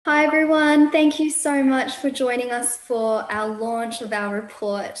Hi everyone, thank you so much for joining us for our launch of our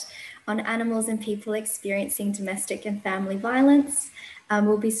report on animals and people experiencing domestic and family violence.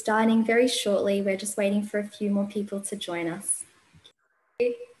 We'll be starting very shortly. We're just waiting for a few more people to join us.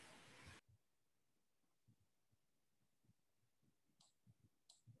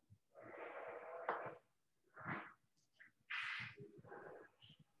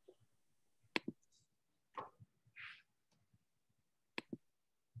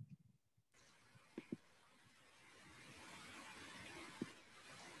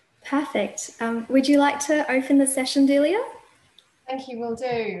 Perfect. Would you like to open the session, Delia? Thank you, will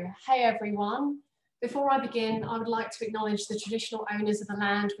do. Hey everyone. Before I begin, I would like to acknowledge the traditional owners of the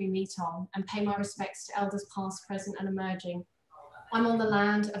land we meet on and pay my respects to elders past, present and emerging. I'm on the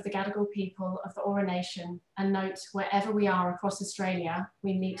land of the Gadigal people of the Eora Nation, and note, wherever we are across Australia,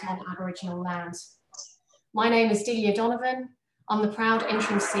 we meet on Aboriginal land. My name is Delia Donovan. I'm the proud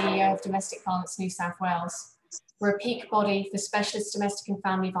interim CEO of Domestic Violence New South Wales. We're a peak body for specialist domestic and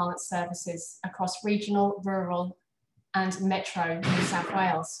family violence services across regional, rural and metro New South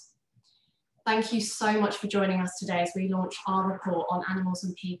Wales. Thank you so much for joining us today as we launch our report on animals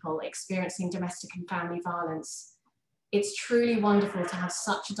and people experiencing domestic and family violence. It's truly wonderful to have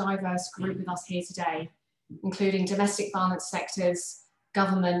such a diverse group with us here today, including domestic violence sectors,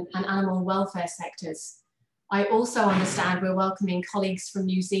 government and animal welfare sectors. I also understand we're welcoming colleagues from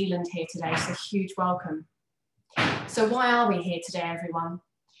New Zealand here today, so huge welcome. So why are we here today, everyone?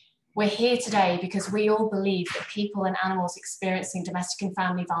 We're here today because we all believe that people and animals experiencing domestic and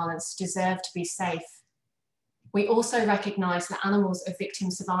family violence deserve to be safe. We also recognise that animals are victim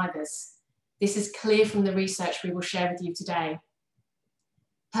survivors. This is clear from the research we will share with you today.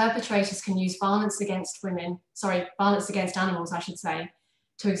 Perpetrators can use violence against animals, I should say,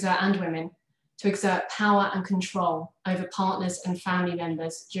 and women, to exert power and control over partners and family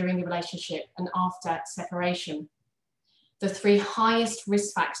members during the relationship and after separation. The three highest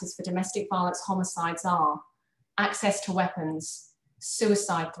risk factors for domestic violence homicides are access to weapons,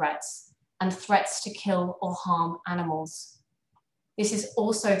 suicide threats, and threats to kill or harm animals. This is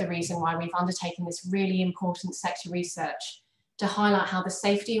also the reason why we've undertaken this really important sector research to highlight how the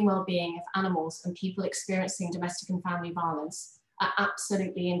safety and well-being of animals and people experiencing domestic and family violence are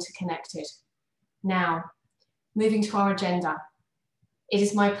absolutely interconnected. Now, moving to our agenda. It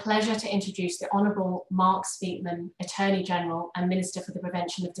is my pleasure to introduce the Honourable Mark Speakman, Attorney General and Minister for the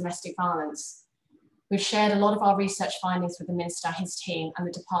Prevention of Domestic Violence. We've shared a lot of our research findings with the Minister, his team and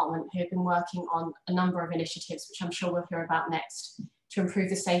the department who have been working on a number of initiatives, which I'm sure we'll hear about next, to improve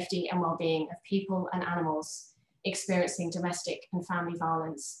the safety and well-being of people and animals experiencing domestic and family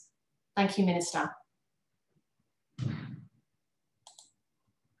violence. Thank you, Minister.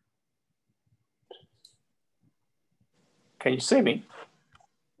 Can you see me?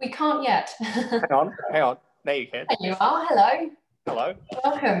 We can't yet. Hang on. There you can. There you are. Hello. Hello.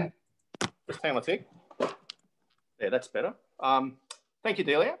 Welcome. Just hang on a tick. There, that's better. Thank you,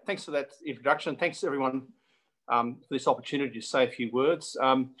 Delia. Thanks for that introduction. Thanks, everyone, for this opportunity to say a few words.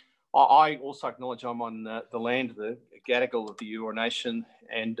 I also acknowledge I'm on the land of the Gadigal of the Eora Nation,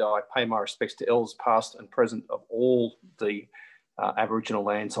 and I pay my respects to elders past and present of all the Aboriginal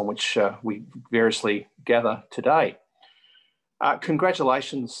lands on which we variously gather today.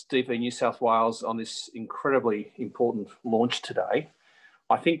 Congratulations, DV New South Wales, on this incredibly important launch today.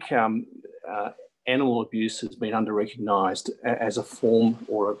 I think animal abuse has been under-recognised as a form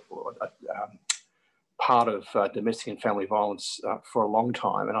or a part of domestic and family violence for a long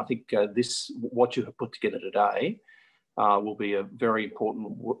time. And I think what you have put together today will be a very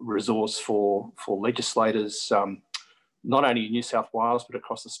important resource for legislators, not only in New South Wales, but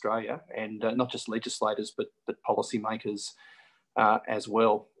across Australia, and not just legislators, but policymakers as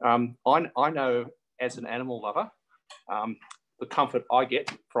well. I know as an animal lover, the comfort I get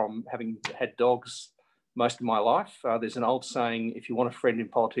from having had dogs most of my life. There's an old saying, if you want a friend in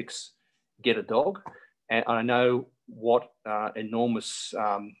politics, get a dog. And I know what enormous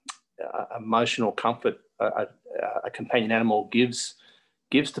emotional comfort a companion animal gives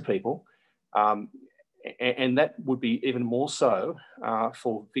to people. And that would be even more so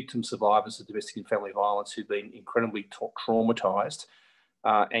for victim survivors of domestic and family violence who've been incredibly traumatised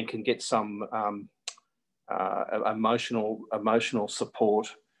and can get some emotional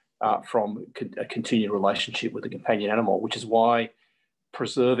support from a continued relationship with a companion animal, which is why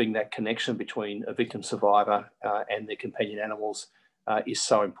preserving that connection between a victim survivor and their companion animals is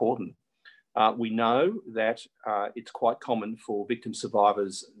so important. We know that it's quite common for victim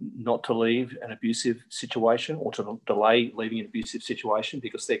survivors not to leave an abusive situation or to delay leaving an abusive situation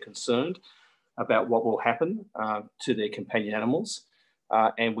because they're concerned about what will happen to their companion animals.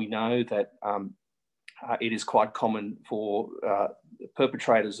 and we know that it is quite common for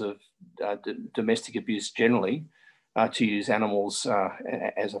perpetrators of domestic abuse generally to use animals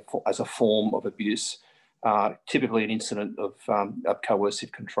as a form of abuse, typically an incident of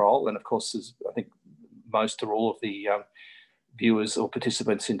coercive control. And of course, as I think most or all of the viewers or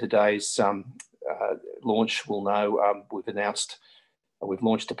participants in today's launch will know, we've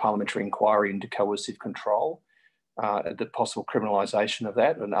launched a parliamentary inquiry into coercive control, the possible criminalisation of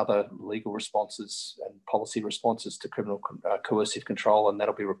that and other legal responses and policy responses to criminal coercive control, and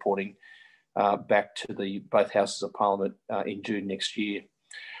that'll be reporting back to both Houses of Parliament in June next year.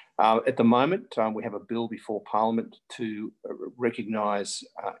 At the moment, we have a bill before Parliament to recognise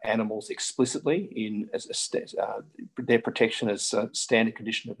animals explicitly as their protection as a standard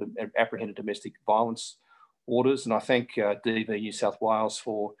condition of apprehended domestic violence orders, and I thank DV New South Wales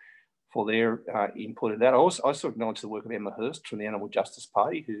for their input in that. I also acknowledge the work of Emma Hurst from the Animal Justice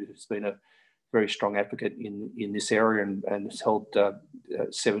Party, who has been a very strong advocate in this area and has held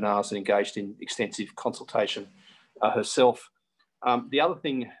seminars and engaged in extensive consultation herself. The other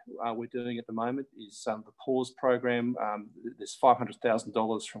thing we're doing at the moment is the PAUSE program. There's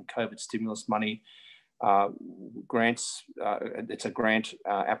 $500,000 from COVID stimulus money grants. It's a grant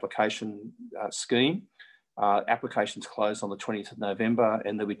application scheme. Applications close on the 20th of November,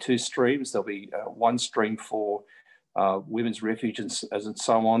 and there'll be two streams. There'll be one stream for women's refuge and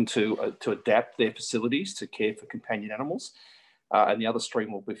so on to adapt their facilities to care for companion animals. And the other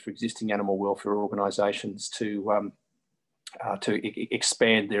stream will be for existing animal welfare organisations to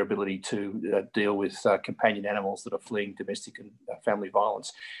expand their ability to deal with companion animals that are fleeing domestic and family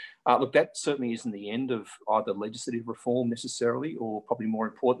violence. Look, that certainly isn't the end of either legislative reform necessarily, or probably more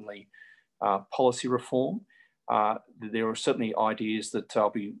importantly, policy reform. There are certainly ideas that I'll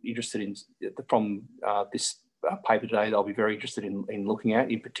be interested in from this paper today that I'll be very interested in looking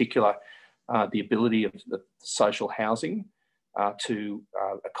at, in particular, the ability of the social housing to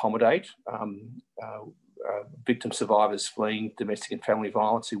accommodate victim survivors fleeing domestic and family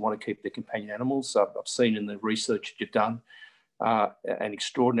violence who want to keep their companion animals. I've seen in the research that you've done an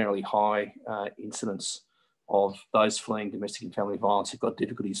extraordinarily high incidence of those fleeing domestic and family violence who've got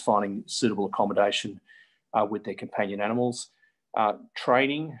difficulties finding suitable accommodation with their companion animals.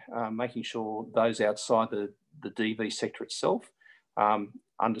 Training, making sure those outside the DV sector itself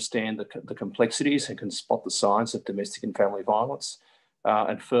understand the complexities and can spot the signs of domestic and family violence,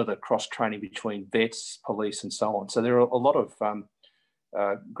 and further cross-training between vets, police and so on. So there are a lot of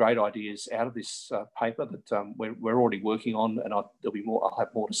great ideas out of this paper that we're already working on, and there'll be more. I'll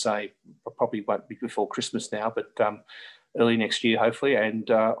have more to say. Probably won't be before Christmas now, but early next year, hopefully. And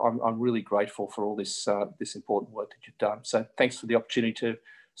I'm really grateful for all this important work that you've done. So thanks for the opportunity to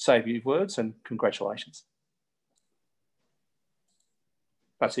say a few words, and congratulations.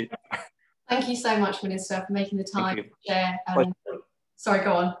 That's it. Thank you so much, Minister, for making the time to share. Sorry,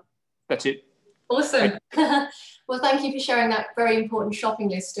 go on. That's it. Awesome. Well, thank you for sharing that very important shopping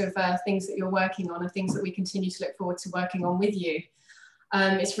list of things that you're working on and things that we continue to look forward to working on with you.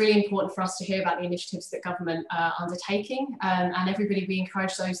 It's really important for us to hear about the initiatives that government are undertaking, and everybody, we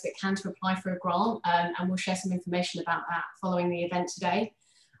encourage those that can to apply for a grant, and we'll share some information about that following the event today.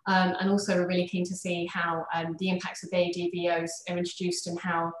 And also we're really keen to see how the impacts of the DVOs are introduced, and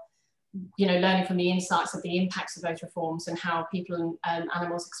how, you know, learning from the insights of the impacts of those reforms and how people and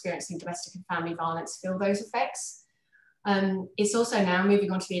animals experiencing domestic and family violence feel those effects. It's also now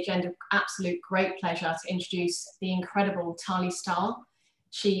moving on to the agenda, absolute great pleasure to introduce the incredible Talie.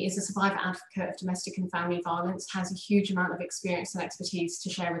 She is a survivor advocate of domestic and family violence, has a huge amount of experience and expertise to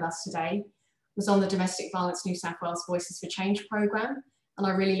share with us today, was on the Domestic Violence New South Wales Voices for Change programme, and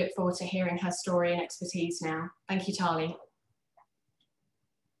I really look forward to hearing her story and expertise now. Thank you, Talie.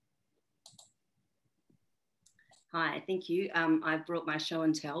 Hi, thank you. I've brought my show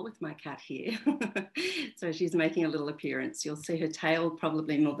and tell with my cat here. So she's making a little appearance. You'll see her tail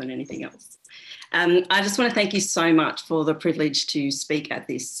probably more than anything else. I just want to thank you so much for the privilege to speak at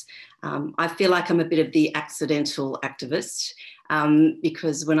this. I feel like I'm a bit of the accidental activist,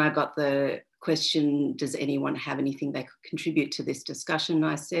 because when I got the question, does anyone have anything they could contribute to this discussion,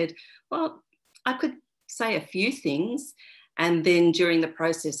 I said, well, I could say a few things. And then during the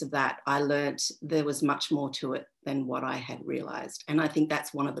process of that, I learnt there was much more to it than what I had realised. And I think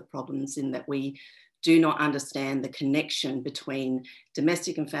that's one of the problems, in that we do not understand the connection between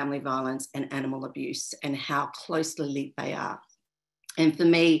domestic and family violence and animal abuse, and how closely linked they are. And for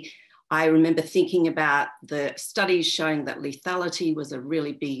me, I remember thinking about the studies showing that lethality was a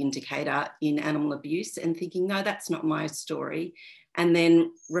really big indicator in animal abuse, and thinking, no, that's not my story. And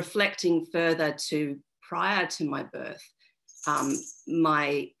then reflecting further to prior to my birth,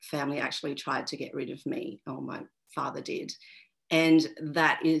 my family actually tried to get rid of me, or my father did. And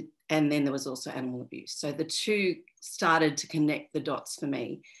then there was also animal abuse. So the two started to connect the dots for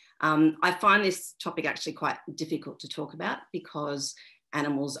me. I find this topic actually quite difficult to talk about because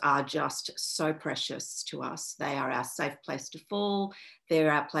animals are just so precious to us. They are our safe place to fall.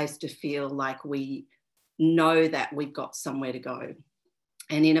 They're our place to feel like we know that we've got somewhere to go.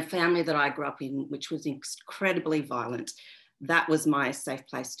 And in a family that I grew up in, which was incredibly violent, that was my safe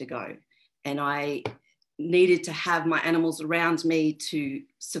place to go. And I needed to have my animals around me to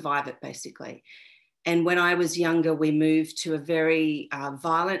survive it, basically. And when I was younger, we moved to a very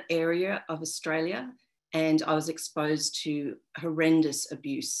violent area of Australia, and I was exposed to horrendous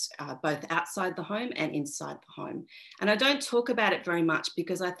abuse, both outside the home and inside the home. And I don't talk about it very much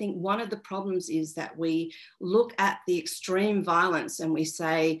because I think one of the problems is that we look at the extreme violence and we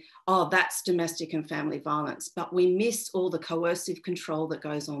say, oh, that's domestic and family violence, but we miss all the coercive control that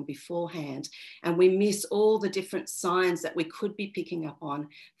goes on beforehand. And we miss all the different signs that we could be picking up on,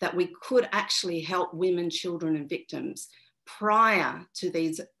 that we could actually help women, children, and victims prior to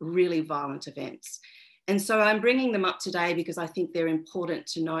these really violent events. And so I'm bringing them up today because I think they're important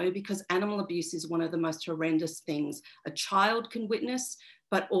to know, because animal abuse is one of the most horrendous things a child can witness,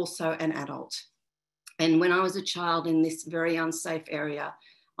 but also an adult. And when I was a child in this very unsafe area,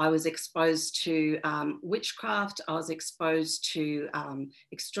 I was exposed to witchcraft, I was exposed to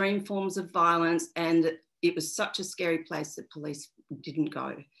extreme forms of violence, and it was such a scary place that police didn't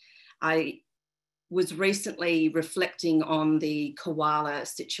go. I was recently reflecting on the koala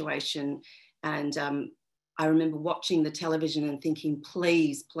situation, and I remember watching the television and thinking,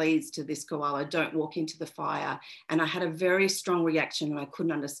 please, please, to this koala, don't walk into the fire. And I had a very strong reaction, and I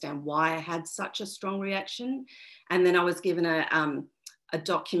couldn't understand why I had such a strong reaction. And then I was given a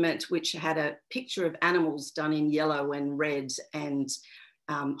document which had a picture of animals done in yellow and red and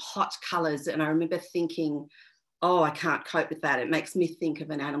hot colours. And I remember thinking, oh, I can't cope with that. It makes me think of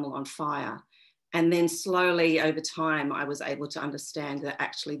an animal on fire. And then slowly over time, I was able to understand that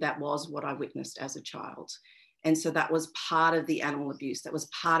actually that was what I witnessed as a child. And so that was part of the animal abuse. That was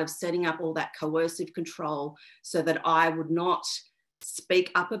part of setting up all that coercive control so that I would not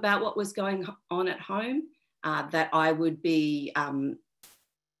speak up about what was going on at home, that I would be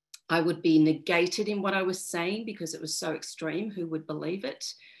negated in what I was saying because it was so extreme. Who would believe it?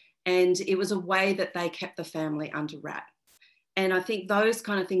 And it was a way that they kept the family under wrap. And I think those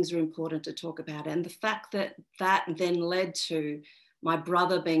kind of things are important to talk about. And the fact that that then led to my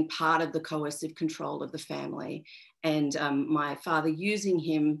brother being part of the coercive control of the family, and my father using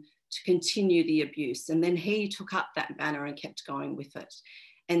him to continue the abuse. And then he took up that banner and kept going with it.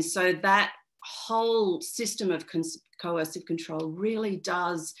 And so that whole system of coercive control really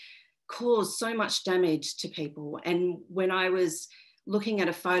does cause so much damage to people. And when I was looking at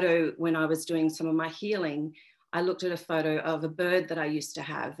a photo when I was doing some of my healing, I looked at a photo of a bird that I used to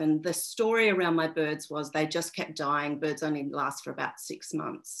have. And the story around my birds was they just kept dying. Birds only last for about 6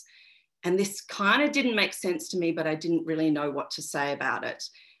 months. And this kind of didn't make sense to me, but I didn't really know what to say about it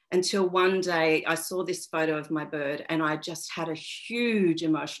until one day I saw this photo of my bird and I just had a huge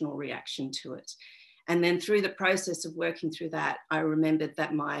emotional reaction to it. And then through the process of working through that, I remembered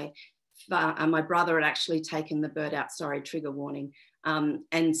that my brother had actually taken the bird out, sorry, trigger warning,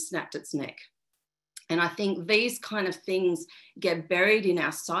 and snapped its neck. And I think these kind of things get buried in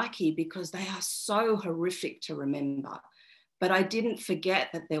our psyche because they are so horrific to remember. But I didn't forget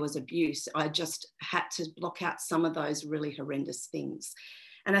that there was abuse. I just had to block out some of those really horrendous things.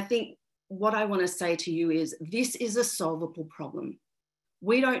 And I think what I want to say to you is this is a solvable problem.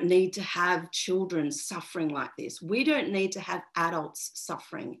 We don't need to have children suffering like this. We don't need to have adults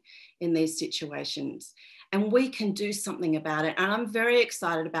suffering in these situations. And we can do something about it. And I'm very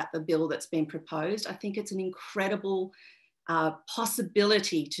excited about the bill that's been proposed. I think it's an incredible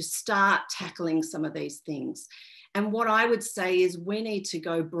possibility to start tackling some of these things. And what I would say is we need to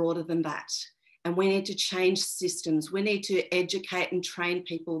go broader than that. And we need to change systems. We need to educate and train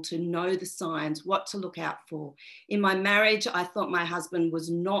people to know the signs, what to look out for. In my marriage, I thought my husband was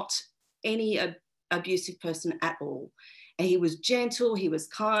not any abusive person at all. And he was gentle, he was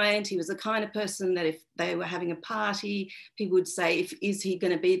kind, he was the kind of person that if they were having a party, people would say, is he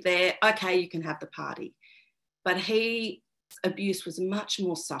going to be there? Okay, you can have the party. But his abuse was much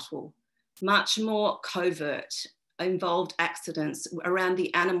more subtle, much more covert, involved accidents around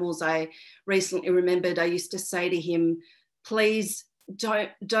the animals. I recently remembered I used to say to him, please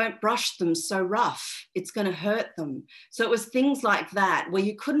don't brush them so rough, it's going to hurt them. So it was things like that where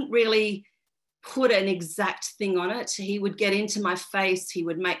you couldn't really put an exact thing on it. He would get into my face, he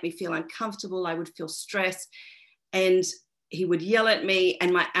would make me feel uncomfortable, I would feel stressed. And he would yell at me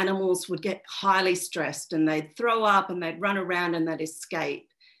and my animals would get highly stressed and they'd throw up and they'd run around and they'd escape.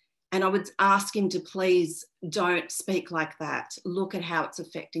 And I would ask him to please don't speak like that. Look at how it's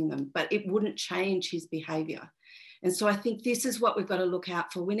affecting them. But it wouldn't change his behaviour. And so I think this is what we've got to look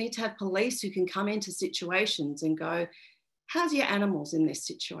out for. We need to have police who can come into situations and go, how's your animals in this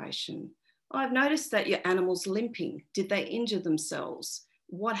situation? Oh, I've noticed that your animal's limping. Did they injure themselves?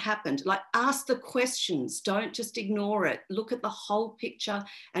 What happened? Like, ask the questions. Don't just ignore it. Look at the whole picture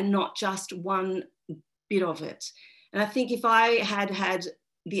and not just one bit of it. And I think if I had had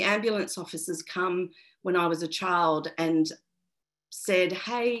the ambulance officers come when I was a child and said,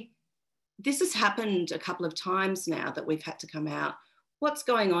 hey, this has happened a couple of times now that we've had to come out. What's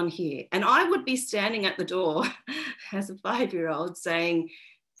going on here? And I would be standing at the door as a 5-year-old saying,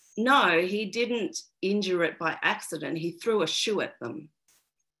 no, he didn't injure it by accident. He threw a shoe at them.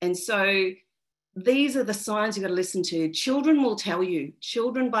 And so these are the signs you've got to listen to. Children will tell you.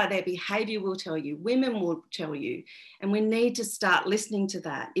 Children by their behaviour will tell you. Women will tell you. And we need to start listening to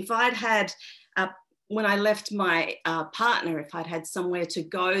that. If I'd had, when I left my partner, if I'd had somewhere to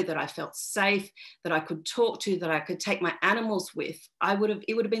go that I felt safe, that I could talk to, that I could take my animals with, it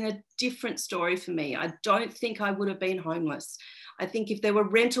would have been a different story for me. I don't think I would have been homeless. I think if there were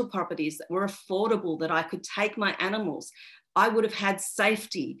rental properties that were affordable, that I could take my animals, I would have had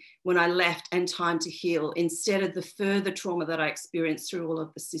safety when I left and time to heal instead of the further trauma that I experienced through all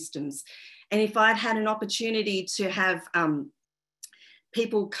of the systems. And if I'd had an opportunity to have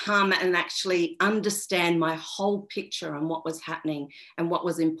people come and actually understand my whole picture and what was happening and what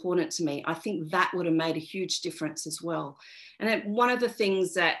was important to me, I think that would have made a huge difference as well. And one of the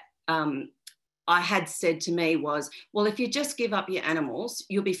things that I had said to me was, well, if you just give up your animals,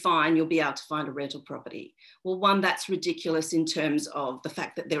 you'll be fine. You'll be able to find a rental property. Well, one, that's ridiculous in terms of the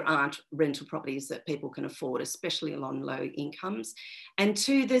fact that there aren't rental properties that people can afford, especially along low incomes. And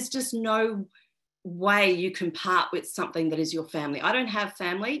two, there's just no way you can part with something that is your family. I don't have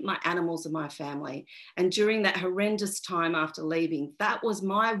family. My animals are my family. And during that horrendous time after leaving, that was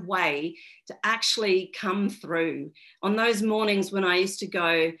my way to actually come through. On those mornings when I used to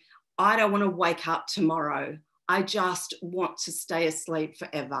go, I don't want to wake up tomorrow. I just want to stay asleep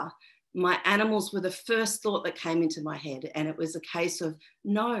forever. My animals were the first thought that came into my head. And it was a case of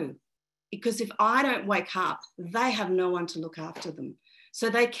no, because if I don't wake up, they have no one to look after them.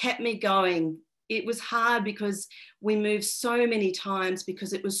 So they kept me going. It was hard because we moved so many times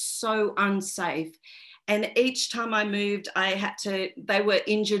because it was so unsafe. And each time I moved, they were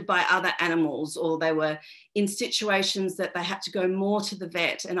injured by other animals, or they were in situations that they had to go more to the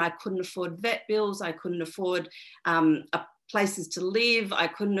vet, and I couldn't afford vet bills. I couldn't afford places to live. I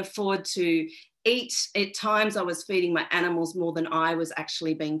couldn't afford to eat. At times I was feeding my animals more than I was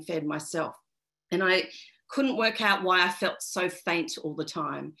actually being fed myself. And I couldn't work out why I felt so faint all the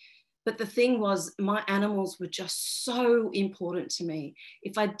time. But the thing was, my animals were just so important to me.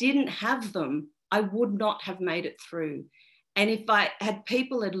 If I didn't have them, I would not have made it through. And if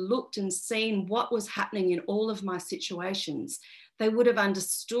people had looked and seen what was happening in all of my situations, they would have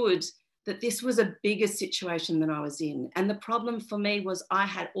understood that this was a bigger situation than I was in. And the problem for me was I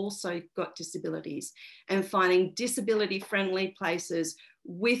had also got disabilities, and finding disability-friendly places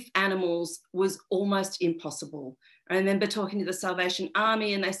with animals was almost impossible. I remember talking to the Salvation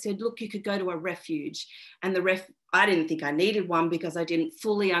Army, and they said, look, you could go to a refuge. And I didn't think I needed one because I didn't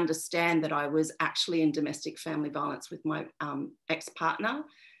fully understand that I was actually in domestic family violence with my ex-partner.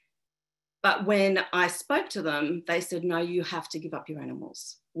 But when I spoke to them, they said, no, you have to give up your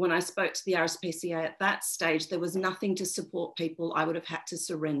animals. When I spoke to the RSPCA at that stage, there was nothing to support people. I would have had to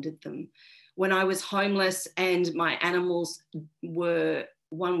surrender them. When I was homeless and my animals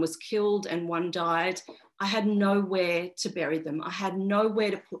one was killed and one died, I had nowhere to bury them. I had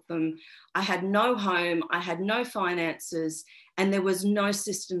nowhere to put them. I had no home. I had no finances, and there was no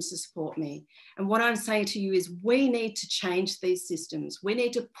systems to support me. And what I'm saying to you is we need to change these systems. We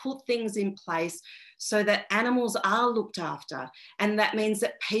need to put things in place so that animals are looked after. And that means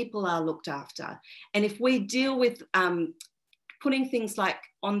that people are looked after. And if we deal with putting things like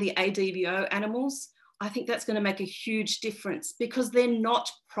on the ADVO animals, I think that's going to make a huge difference, because they're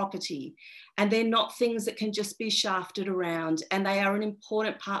not property and they're not things that can just be shafted around, and they are an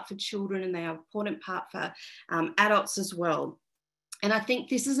important part for children, and they are an important part for adults as well. And I think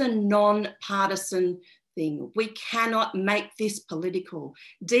this is a non-partisan thing. We cannot make this political.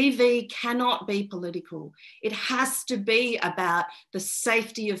 DV cannot be political. It has to be about the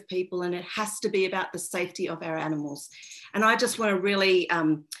safety of people, and it has to be about the safety of our animals. And I just want to really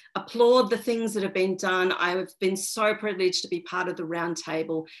applaud the things that have been done. I've been so privileged to be part of the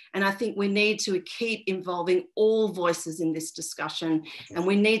roundtable, and I think we need to keep involving all voices in this discussion, and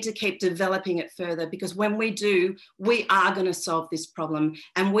we need to keep developing it further, because when we do, we are going to solve this problem,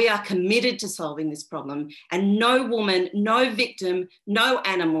 and we are committed to solving this problem. And no woman, no victim, no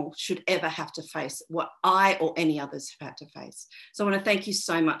animal should ever have to face what I or any others have had to face. So I want to thank you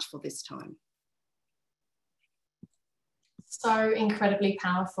so much for this time. So incredibly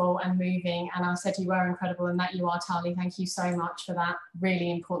powerful and moving, and I said you were incredible, and that you are, Talie. Thank you so much for that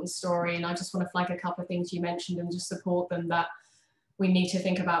really important story. And I just want to flag a couple of things you mentioned and just support them, that we need to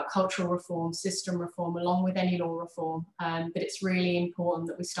think about cultural reform, system reform, along with any law reform. But it's really important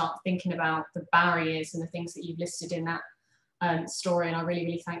that we start thinking about the barriers and the things that you've listed in that story. And I really,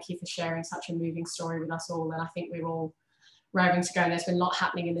 really thank you for sharing such a moving story with us all. And I think we're all raring to go, and there's been a lot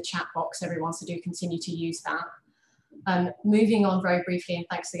happening in the chat box, everyone, so do continue to use that. Moving on very briefly, and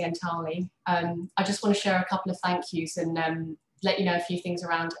thanks again, Talie. I just want to share a couple of thank yous and let you know a few things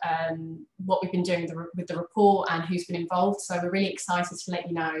around what we've been doing with the report and who's been involved. So we're really excited to let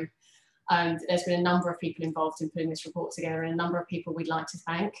you know there's been a number of people involved in putting this report together, and a number of people we'd like to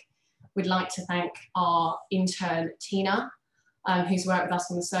thank. We'd like to thank our intern, Tina, who's worked with us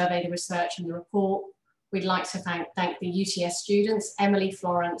on the survey, the research and the report. We'd like to thank the UTS students, Emily,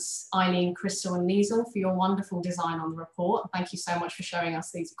 Florence, Eileen, Crystal and Liesel, for your wonderful design on the report. Thank you so much for showing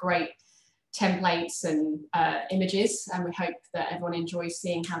us these great templates and images, and we hope that everyone enjoys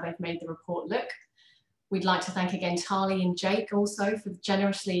seeing how they've made the report look. We'd like to thank again Talie and Jake also for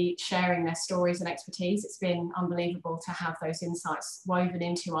generously sharing their stories and expertise. It's been unbelievable to have those insights woven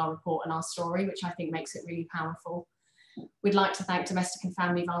into our report and our story, which I think makes it really powerful. We'd like to thank domestic and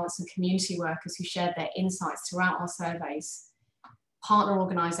family violence and community workers who shared their insights throughout our surveys. Partner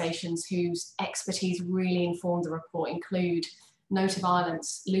organisations whose expertise really informed the report include No to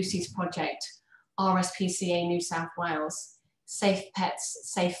Violence, Lucy's Project, RSPCA New South Wales, Safe Pets,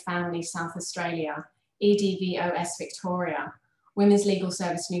 Safe Family South Australia, EDVOS Victoria, Women's Legal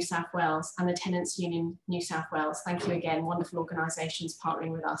Service New South Wales, and the Tenants Union New South Wales. Thank you again, wonderful organisations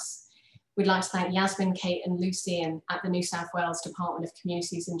partnering with us. We'd like to thank Yasmin, Kate and Lucy at the New South Wales Department of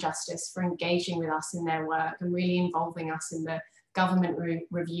Communities and Justice for engaging with us in their work and really involving us in the government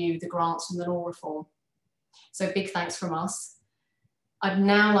review, the grants and the law reform. So big thanks from us. I'd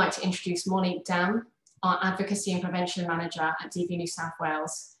now like to introduce Monique Dam, our Advocacy and Prevention Manager at DV New South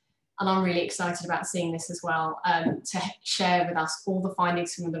Wales. And I'm really excited about seeing this as well, to share with us all the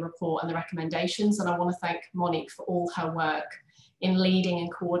findings from the report and the recommendations. And I want to thank Monique for all her work in leading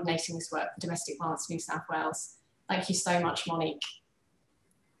and coordinating this work for Domestic Violence New South Wales. Thank you so much, Monique.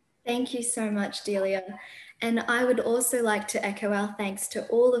 Thank you so much, Delia. And I would also like to echo our thanks to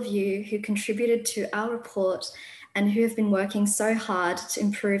all of you who contributed to our report and who have been working so hard to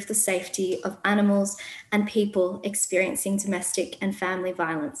improve the safety of animals and people experiencing domestic and family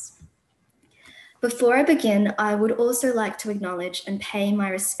violence. Before I begin, I would also like to acknowledge and pay my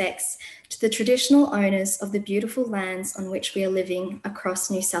respects to the traditional owners of the beautiful lands on which we are living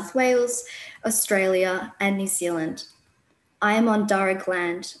across New South Wales, Australia, and New Zealand. I am on Darug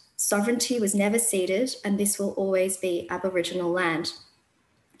land. Sovereignty was never ceded, and this will always be Aboriginal land.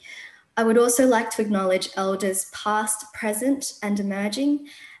 I would also like to acknowledge elders past, present, and emerging,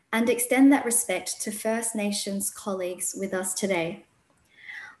 and extend that respect to First Nations colleagues with us today.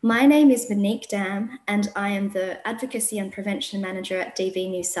 My name is Monique Dam, and I am the Advocacy and Prevention Manager at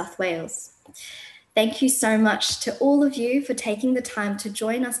DV New South Wales. Thank you so much to all of you for taking the time to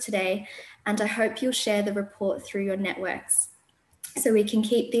join us today, and I hope you'll share the report through your networks so we can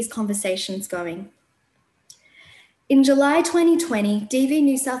keep these conversations going. In July 2020, DV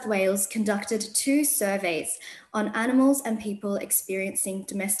New South Wales conducted 2 surveys on animals and people experiencing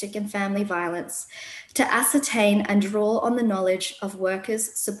domestic and family violence to ascertain and draw on the knowledge of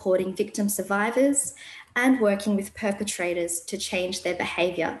workers supporting victim survivors and working with perpetrators to change their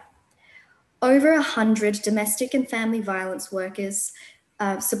behaviour. Over 100 domestic and family violence workers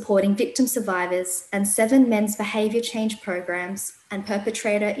supporting victim survivors and 7 men's behaviour change programs and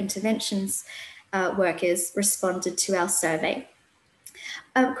perpetrator interventions workers responded to our survey.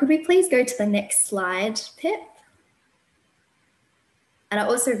 Could we please go to the next slide, Pip? And I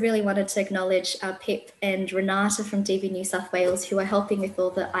also really wanted to acknowledge Pip and Renata from DV New South Wales, who are helping with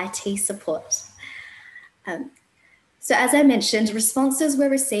all the IT support. So as I mentioned, responses were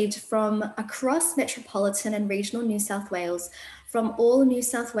received from across metropolitan and regional New South Wales from all New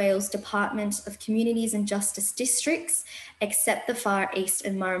South Wales Department of Communities and Justice districts, except the Far East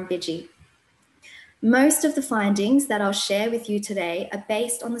and Murrumbidgee. Most of the findings that I'll share with you today are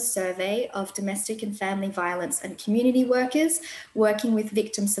based on the survey of domestic and family violence and community workers working with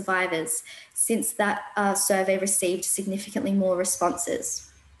victim survivors, since that survey received significantly more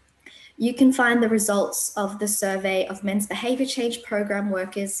responses. You can find the results of the survey of men's behaviour change program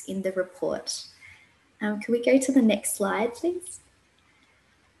workers in the report. Can we go to the next slide, please?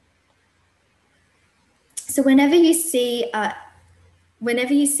 So whenever you see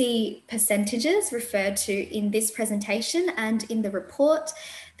percentages referred to in this presentation and in the report,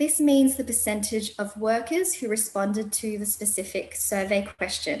 this means the percentage of workers who responded to the specific survey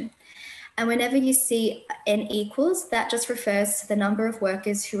question. And whenever you see N equals, that just refers to the number of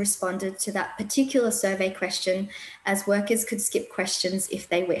workers who responded to that particular survey question, as workers could skip questions if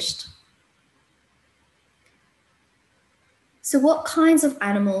they wished. So what kinds of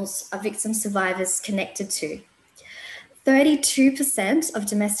animals are victim survivors connected to? 32% of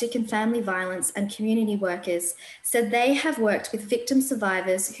domestic and family violence and community workers said they have worked with victim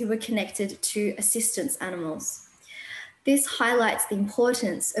survivors who were connected to assistance animals. This highlights the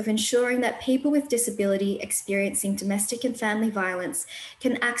importance of ensuring that people with disability experiencing domestic and family violence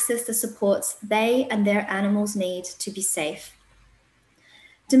can access the supports they and their animals need to be safe.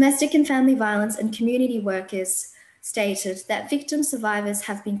 Domestic and family violence and community workers stated that victim survivors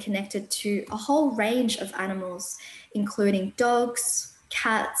have been connected to a whole range of animals, including dogs,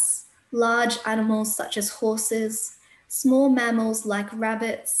 cats, large animals such as horses, small mammals like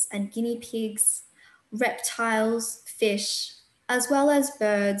rabbits and guinea pigs, reptiles, fish, as well as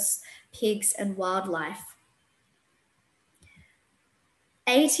birds, pigs, and wildlife.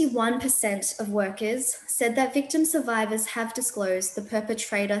 81% of workers said that victim survivors have disclosed the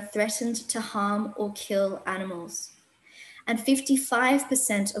perpetrator threatened to harm or kill animals. And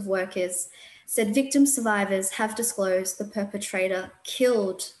 55% of workers said victim survivors have disclosed the perpetrator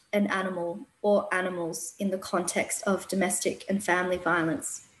killed an animal or animals in the context of domestic and family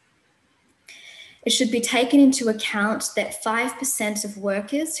violence. It should be taken into account that 5% of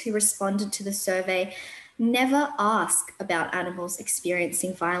workers who responded to the survey never ask about animals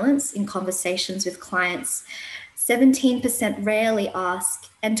experiencing violence in conversations with clients. 17% rarely ask,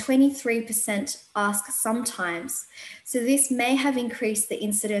 and 23% ask sometimes. So this may have increased the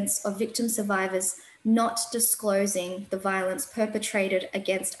incidence of victim survivors not disclosing the violence perpetrated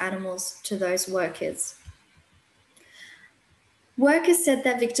against animals to those workers. Workers said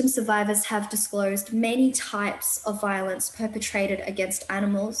that victim survivors have disclosed many types of violence perpetrated against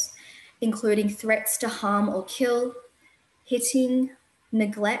animals, including threats to harm or kill, hitting,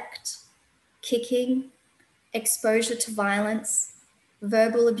 neglect, kicking, exposure to violence,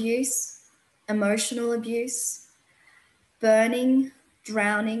 verbal abuse, emotional abuse, burning,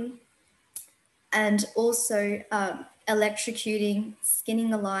 drowning, and also electrocuting,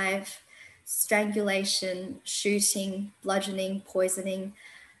 skinning alive, strangulation, shooting, bludgeoning, poisoning,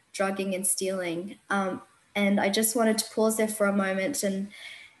 drugging, and stealing. And I just wanted to pause there for a moment, and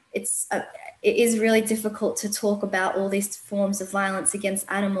it is really difficult to talk about all these forms of violence against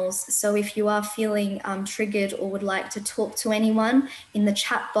animals. So if you are feeling triggered or would like to talk to anyone, in the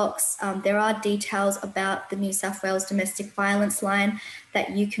chat box, there are details about the New South Wales Domestic Violence Line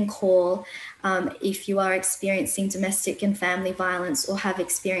that you can call if you are experiencing domestic and family violence or have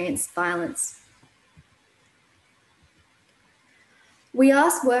experienced violence. We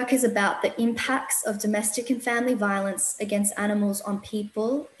asked workers about the impacts of domestic and family violence against animals on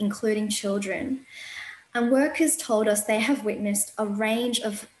people, including children. And workers told us they have witnessed a range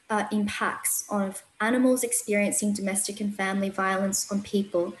of impacts of animals experiencing domestic and family violence on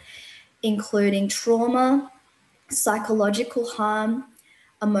people, including trauma, psychological harm,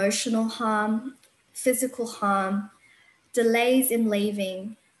 emotional harm, physical harm, delays in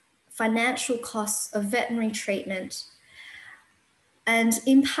leaving, financial costs of veterinary treatment, and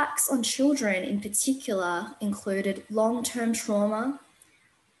impacts on children in particular included long-term trauma,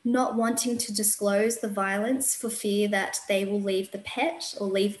 not wanting to disclose the violence for fear that they will leave the pet or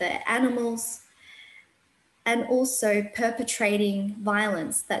leave their animals, and also perpetrating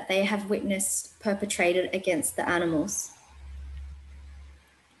violence that they have witnessed perpetrated against the animals.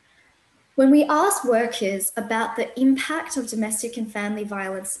 When we asked workers about the impact of domestic and family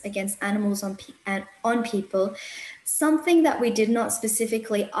violence against animals on people, something that we did not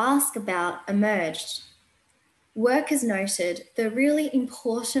specifically ask about emerged. Workers noted the really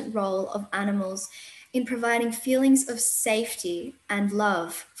important role of animals in providing feelings of safety and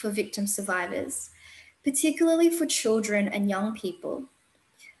love for victim survivors, particularly for children and young people.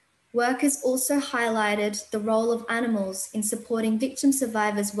 Workers also highlighted the role of animals in supporting victim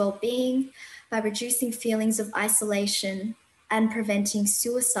survivors' well-being by reducing feelings of isolation and preventing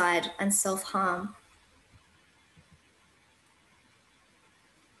suicide and self-harm.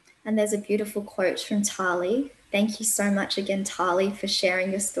 And there's a beautiful quote from Talie. Thank you so much again, Talie, for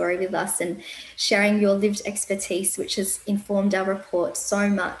sharing your story with us and sharing your lived expertise, which has informed our report so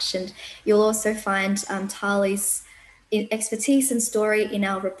much. And you'll also find Talie's expertise and story in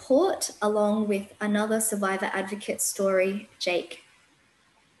our report, along with another survivor advocate story, Jake.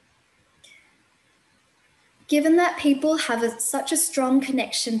 Given that people have such a strong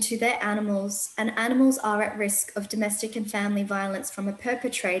connection to their animals and animals are at risk of domestic and family violence from a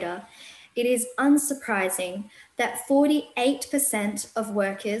perpetrator, it is unsurprising that 48% of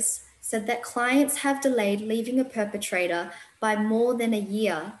workers said that clients have delayed leaving a perpetrator by more than a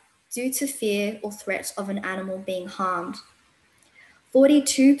year due to fear or threat of an animal being harmed.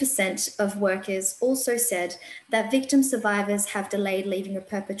 42% of workers also said that victim survivors have delayed leaving a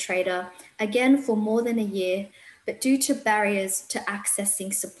perpetrator, again for more than a year, but due to barriers to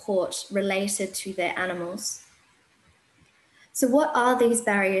accessing support related to their animals. So what are these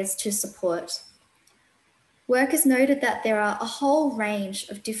barriers to support? Workers noted that there are a whole range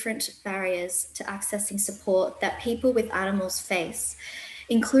of different barriers to accessing support that people with animals face,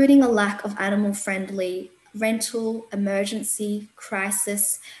 including a lack of animal-friendly rental, emergency,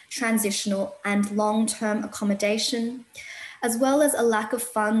 crisis, transitional, and long-term accommodation, as well as a lack of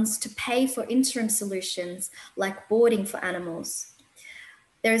funds to pay for interim solutions like boarding for animals.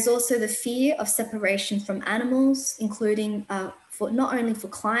 There is also the fear of separation from animals, including not only for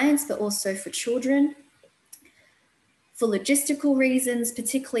clients, but also for children. For logistical reasons,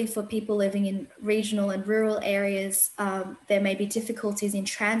 particularly for people living in regional and rural areas, there may be difficulties in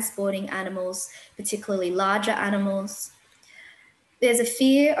transporting animals, particularly larger animals. There's a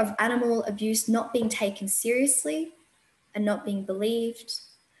fear of animal abuse not being taken seriously and not being believed.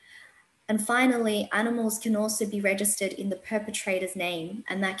 And finally, animals can also be registered in the perpetrator's name,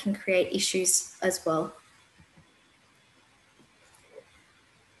 and that can create issues as well.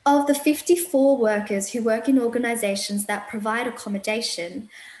 Of the 54 workers who work in organisations that provide accommodation,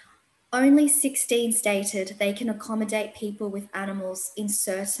 only 16 stated they can accommodate people with animals in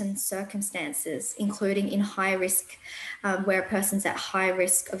certain circumstances, including in high risk, where a person's at high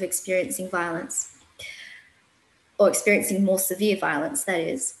risk of experiencing violence, or experiencing more severe violence, that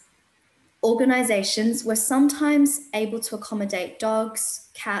is. Organisations were sometimes able to accommodate dogs,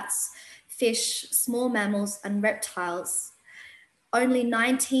 cats, fish, small mammals, and reptiles. Only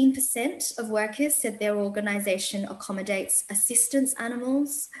 19% of workers said their organisation accommodates assistance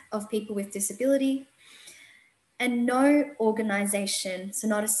animals of people with disability. And no organisation, so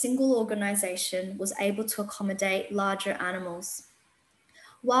not a single organisation, was able to accommodate larger animals.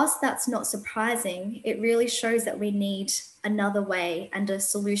 Whilst that's not surprising, it really shows that we need another way and a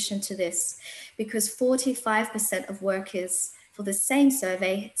solution to this, because 45% of workers for the same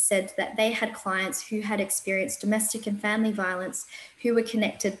survey said that they had clients who had experienced domestic and family violence who were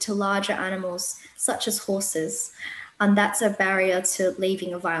connected to larger animals, such as horses, and that's a barrier to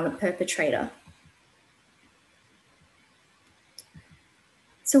leaving a violent perpetrator.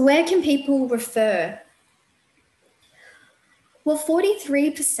 So where can people refer? Well,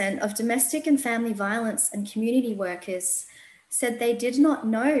 43% of domestic and family violence and community workers said they did not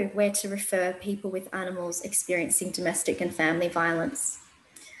know where to refer people with animals experiencing domestic and family violence.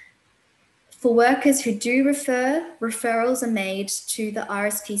 For workers who do refer, referrals are made to the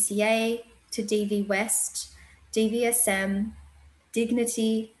RSPCA, to DV West, DVSM,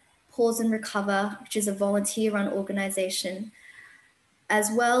 Dignity, Pause and Recover, which is a volunteer-run organisation, as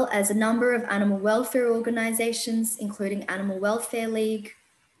well as a number of animal welfare organisations, including Animal Welfare League,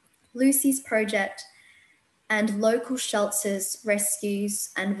 Lucy's Project, and local shelters, rescues,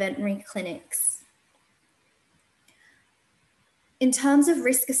 and veterinary clinics. In terms of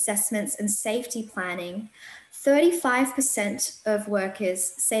risk assessments and safety planning, 35% of workers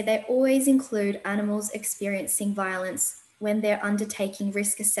say they always include animals experiencing violence when they're undertaking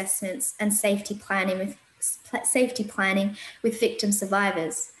risk assessments and safety planning with victim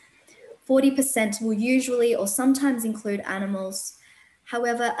survivors. 40% will usually or sometimes include animals.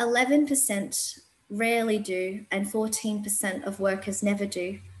 However, 11% rarely do, and 14% of workers never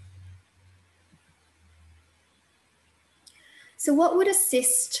do. So what would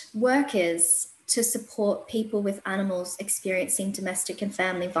assist workers to support people with animals experiencing domestic and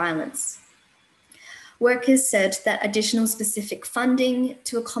family violence? Workers said that additional specific funding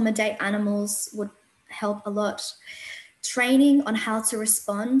to accommodate animals would help a lot. Training on how to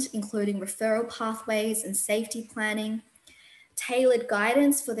respond, including referral pathways and safety planning. tailored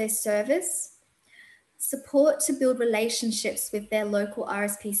guidance for their service, support to build relationships with their local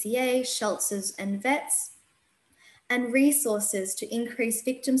RSPCA, shelters and vets, and resources to increase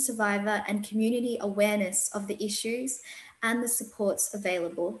victim, survivor and community awareness of the issues and the supports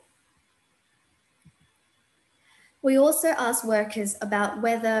available. We also asked workers about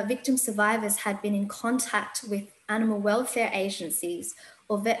whether victim survivors had been in contact with animal welfare agencies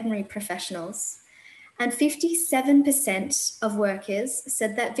or veterinary professionals. And 57% of workers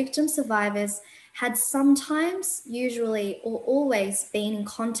said that victim survivors had sometimes, usually, or always been in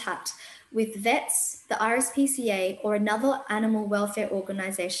contact with vets, the RSPCA, or another animal welfare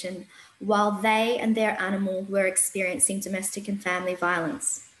organisation while they and their animal were experiencing domestic and family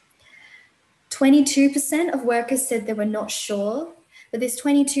violence. 22% of workers said they were not sure, but this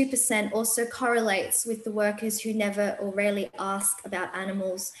 22% also correlates with the workers who never or rarely ask about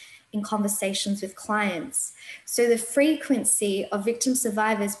animals in conversations with clients. So the frequency of victim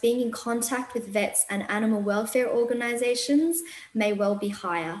survivors being in contact with vets and animal welfare organisations may well be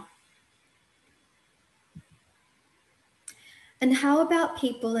higher. And how about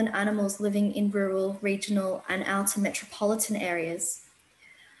people and animals living in rural, regional and outer metropolitan areas?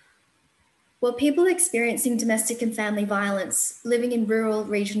 Well, people experiencing domestic and family violence living in rural,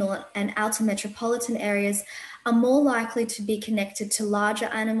 regional and outer metropolitan areas are more likely to be connected to larger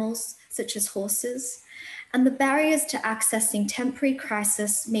animals, such as horses, and the barriers to accessing temporary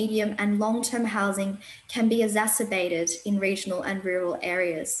crisis, medium and long-term housing can be exacerbated in regional and rural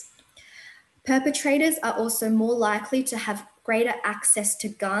areas. Perpetrators are also more likely to have greater access to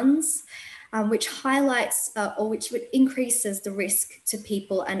guns, which highlights or which increases the risk to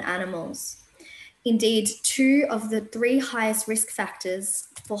people and animals. Indeed, 2 of the 3 highest risk factors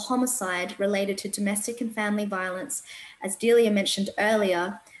for homicide related to domestic and family violence, as Delia mentioned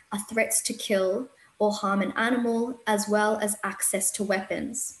earlier, are threats to kill or harm an animal, as well as access to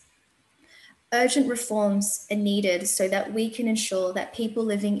weapons. Urgent reforms are needed so that we can ensure that people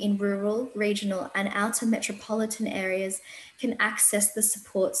living in rural, regional, and outer metropolitan areas can access the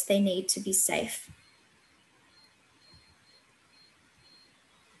supports they need to be safe.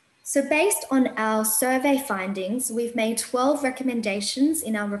 So based on our survey findings, we've made 12 recommendations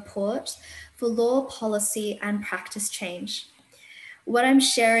in our report for law, policy, and practice change. What I'm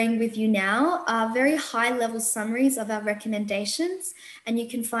sharing with you now are very high-level summaries of our recommendations, and you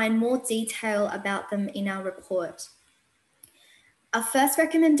can find more detail about them in our report. Our first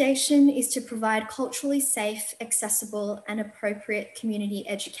recommendation is to provide culturally safe, accessible, and appropriate community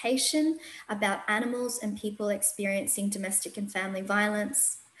education about animals and people experiencing domestic and family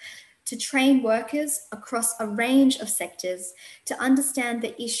violence, to train workers across a range of sectors to understand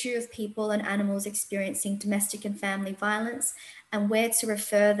the issue of people and animals experiencing domestic and family violence and where to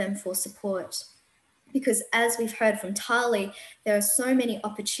refer them for support. Because as we've heard from Talie, there are so many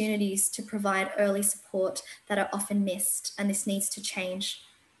opportunities to provide early support that are often missed, and this needs to change.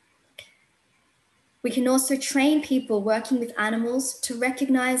 We can also train people working with animals to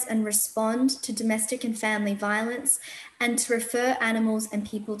recognise and respond to domestic and family violence and to refer animals and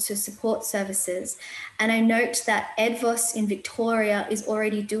people to support services. And I note that EDVOS in Victoria is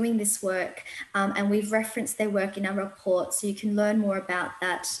already doing this work, and we've referenced their work in our report, so you can learn more about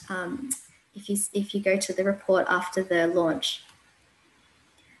that if you go to the report after the launch.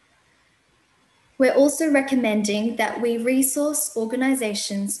 We're also recommending that we resource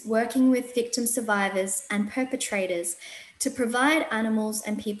organisations working with victim survivors and perpetrators to provide animals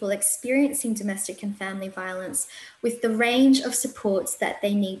and people experiencing domestic and family violence with the range of supports that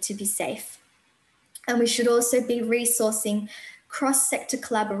they need to be safe. And we should also be resourcing cross-sector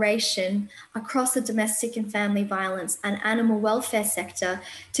collaboration across the domestic and family violence and animal welfare sector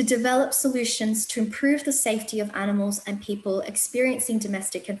to develop solutions to improve the safety of animals and people experiencing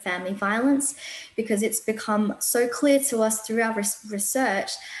domestic and family violence, because it's become so clear to us through our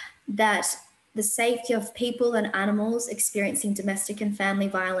research that the safety of people and animals experiencing domestic and family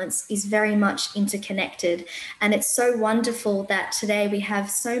violence is very much interconnected. And it's so wonderful that today we have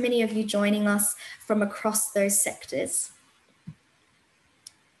so many of you joining us from across those sectors.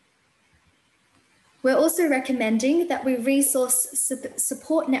 We're also recommending that we resource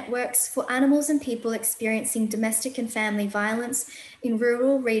support networks for animals and people experiencing domestic and family violence in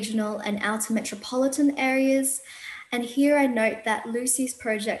rural, regional, and outer metropolitan areas. And here I note that Lucy's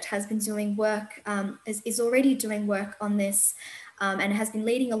project has been doing work, is already doing work on this, and has been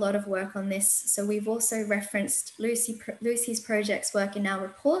leading a lot of work on this. So we've also referenced Lucy's project's work in our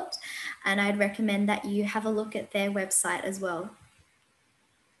report, and I'd recommend that you have a look at their website as well.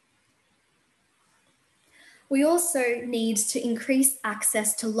 We also need to increase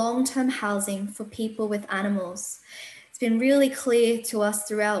access to long-term housing for people with animals. It's been really clear to us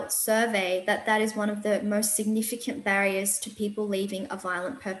throughout survey that that is one of the most significant barriers to people leaving a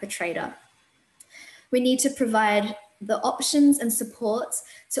violent perpetrator. We need to provide the options and supports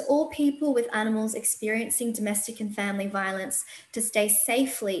to all people with animals experiencing domestic and family violence to stay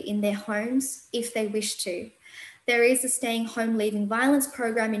safely in their homes if they wish to. There is a Staying Home Leaving Violence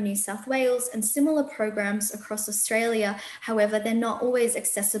program in New South Wales and similar programs across Australia. However, they're not always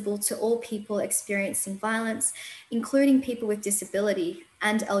accessible to all people experiencing violence, including people with disability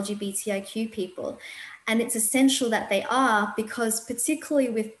and LGBTIQ people. And it's essential that they are, because particularly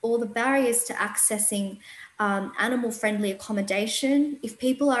with all the barriers to accessing animal-friendly accommodation, if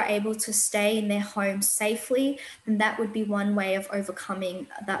people are able to stay in their homes safely, then that would be one way of overcoming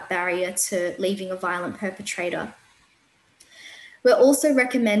that barrier to leaving a violent perpetrator. We're also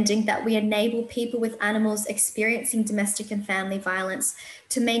recommending that we enable people with animals experiencing domestic and family violence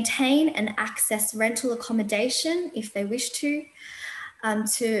to maintain and access rental accommodation if they wish to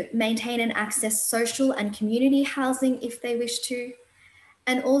maintain and access social and community housing if they wish to,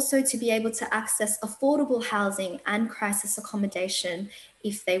 and also to be able to access affordable housing and crisis accommodation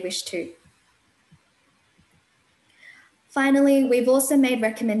if they wish to. Finally, we've also made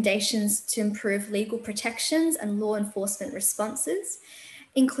recommendations to improve legal protections and law enforcement responses,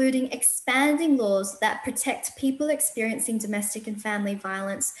 including expanding laws that protect people experiencing domestic and family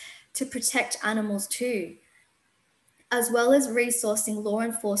violence to protect animals too, as well as resourcing law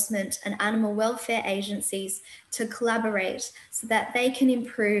enforcement and animal welfare agencies to collaborate so that they can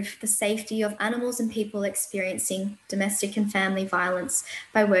improve the safety of animals and people experiencing domestic and family violence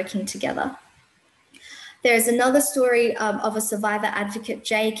by working together. There's another story of a survivor advocate,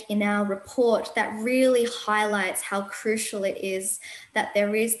 Jake, in our report that really highlights how crucial it is that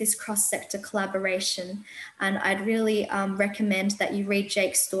there is this cross-sector collaboration. And I'd really recommend that you read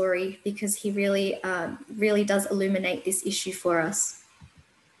Jake's story, because he really, really does illuminate this issue for us.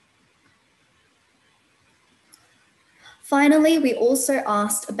 Finally, we also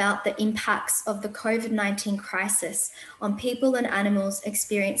asked about the impacts of the COVID-19 crisis on people and animals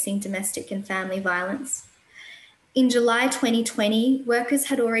experiencing domestic and family violence. In July 2020, workers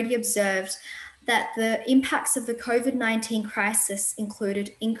had already observed that the impacts of the COVID-19 crisis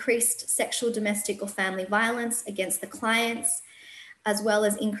included increased sexual, domestic or family violence against the clients, as well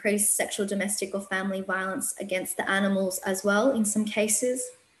as increased sexual, domestic or family violence against the animals as well in some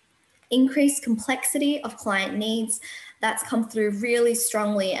cases. Increased complexity of client needs, that's come through really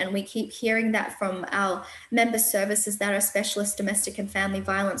strongly, and we keep hearing that from our member services that are specialist domestic and family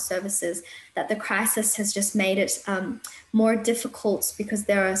violence services, that the crisis has just made it more difficult because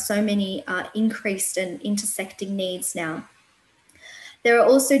there are so many increased and intersecting needs now. There are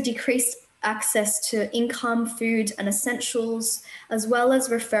also decreased access to income, food and essentials, as well as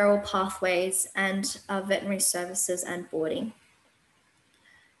referral pathways and veterinary services and boarding.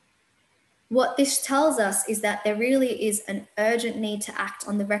 What this tells us is that there really is an urgent need to act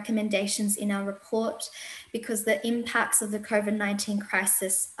on the recommendations in our report, because the impacts of the COVID-19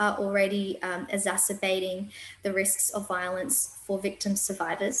 crisis are already exacerbating the risks of violence for victim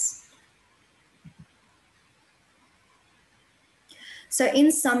survivors. So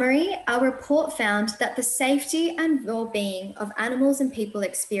in summary, our report found that the safety and well-being of animals and people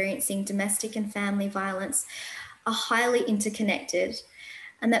experiencing domestic and family violence are highly interconnected,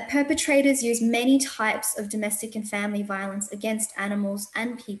 and that perpetrators use many types of domestic and family violence against animals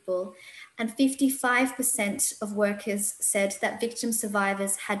and people, and 55% of workers said that victim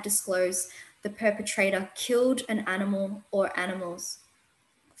survivors had disclosed the perpetrator killed an animal or animals.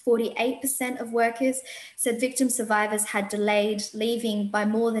 48% of workers said victim survivors had delayed leaving by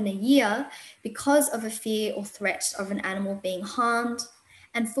more than a year because of a fear or threat of an animal being harmed,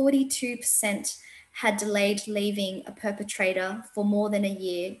 and 42% had delayed leaving a perpetrator for more than a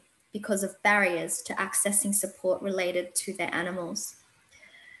year because of barriers to accessing support related to their animals.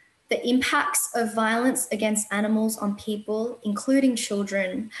 The impacts of violence against animals on people, including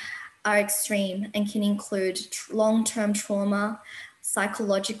children, are extreme and can include long-term trauma,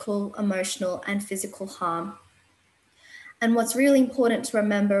 psychological, emotional, and physical harm. And what's really important to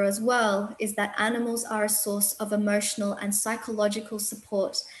remember as well is that animals are a source of emotional and psychological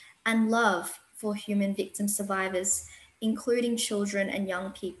support and love for human victim survivors, including children and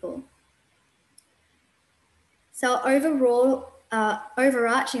young people. So overall,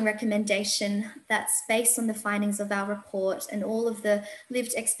 overarching recommendation that's based on the findings of our report and all of the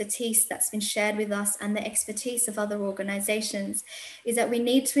lived expertise that's been shared with us and the expertise of other organisations is that we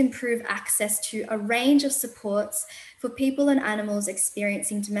need to improve access to a range of supports for people and animals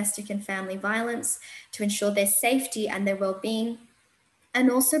experiencing domestic and family violence to ensure their safety and their well-being. and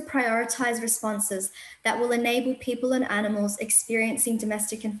also prioritise responses that will enable people and animals experiencing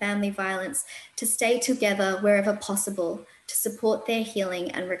domestic and family violence to stay together wherever possible to support their healing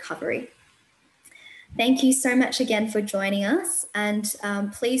and recovery. Thank you so much again for joining us, and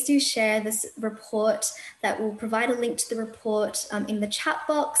please do share this report. That will provide a link to the report in the chat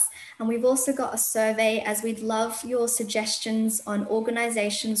box, and we've also got a survey, as we'd love your suggestions on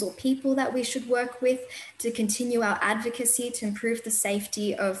organisations or people that we should work with to continue our advocacy to improve the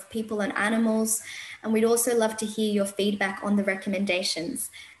safety of people and animals, and we'd also love to hear your feedback on the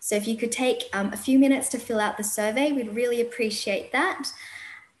recommendations. So if you could take a few minutes to fill out the survey, we'd really appreciate that.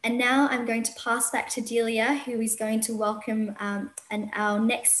 And now I'm going to pass back to Delia, who is going to welcome our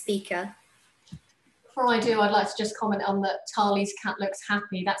next speaker. Before I do, I'd like to just comment on that Talie's cat looks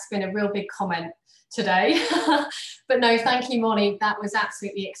happy. That's been a real big comment today. But no, thank you, Monique. That was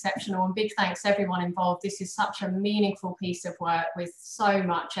absolutely exceptional. And big thanks to everyone involved. This is such a meaningful piece of work with so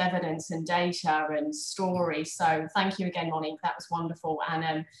much evidence and data and story. So thank you again, Monique. That was wonderful.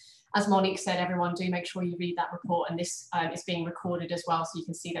 And as Monique said, everyone do make sure you read that report, and this is being recorded as well, so you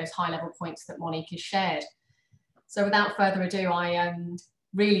can see those high-level points that Monique has shared. So without further ado, I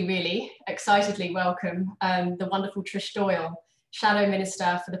really excitedly welcome the wonderful Trish Doyle, Shadow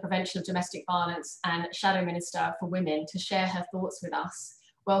Minister for the Prevention of Domestic Violence and Shadow Minister for Women, to share her thoughts with us.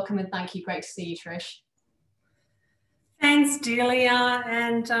 Welcome and thank you. Great to see you, Trish. Thanks, Delia,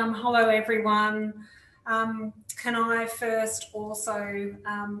 and hello, everyone. Can I first also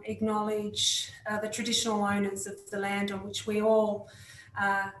acknowledge the traditional owners of the land on which we all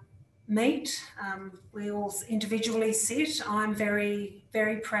meet. We all individually sit. I'm very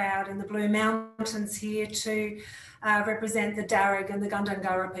proud in the Blue Mountains here to represent the Darug and the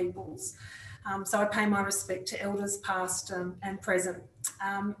Gundungurra peoples. So I pay my respect to elders past and present.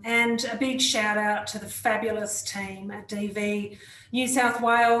 And a big shout out to the fabulous team at DV New South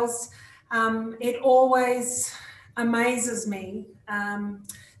Wales. It always amazes me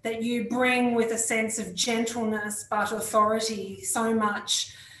that you bring with a sense of gentleness but authority so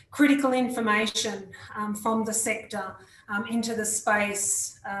much critical information from the sector into the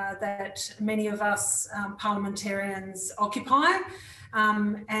space that many of us parliamentarians occupy,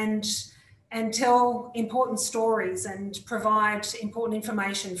 and tell important stories and provide important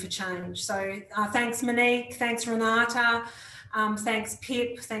information for change. So thanks Monique, thanks Renata, thanks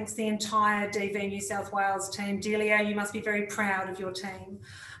Pip, thanks the entire DV New South Wales team. Delia, you must be very proud of your team,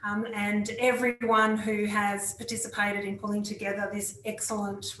 and everyone who has participated in pulling together this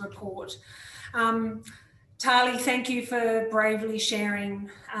excellent report. Talie, thank you for bravely sharing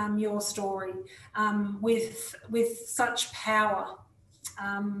your story with such power.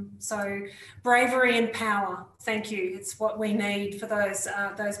 So bravery and power, thank you. It's what we need for those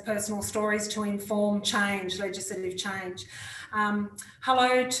personal stories to inform change, legislative change.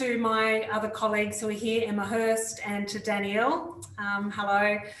 Hello to my other colleagues who are here, Emma Hurst, and to Danielle.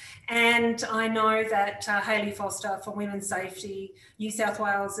 Hello. And I know that Hayley Foster from Women's Safety New South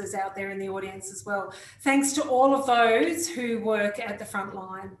Wales is out there in the audience as well. Thanks to all of those who work at the front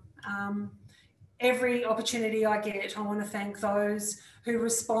line. Every opportunity I get, I want to thank those who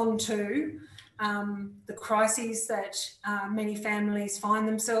respond to the crises that many families find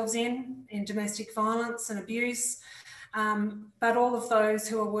themselves in domestic violence and abuse, but all of those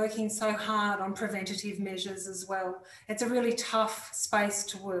who are working so hard on preventative measures as well. It's a really tough space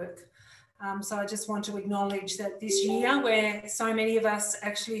to work. So I just want to acknowledge that this year, where so many of us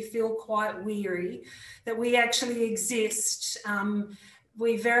actually feel quite weary, that we actually exist.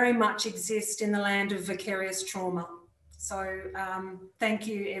 We very much exist in the land of vicarious trauma. So thank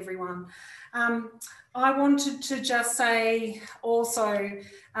you, everyone. I wanted to just say also,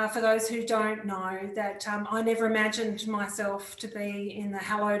 for those who don't know, that I never imagined myself to be in the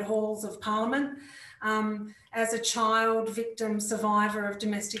hallowed halls of Parliament. As a child, victim, survivor of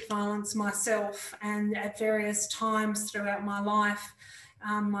domestic violence myself, and at various times throughout my life,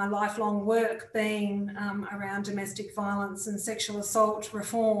 my lifelong work being around domestic violence and sexual assault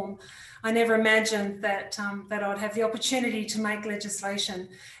reform, I never imagined that I'd have the opportunity to make legislation.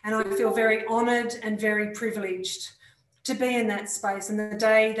 And I feel very honoured and very privileged to be in that space. And the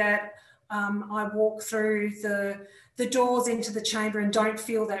day that I walk through the doors into the chamber and don't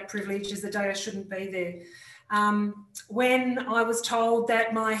feel that privilege is the day I shouldn't be there. When I was told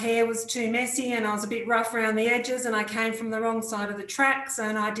that my hair was too messy and I was a bit rough around the edges and I came from the wrong side of the tracks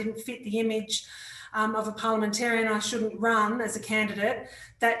and I didn't fit the image of a parliamentarian, I shouldn't run as a candidate,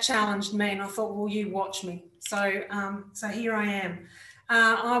 that challenged me, and I thought, well, you watch me. So, so here I am.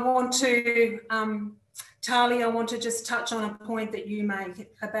 I want to, Talie, I want to just touch on a point that you make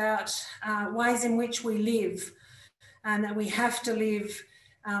about ways in which we live and that we have to live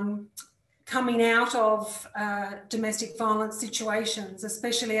coming out of domestic violence situations,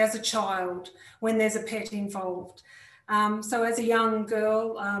 especially as a child when there's a pet involved. So as a young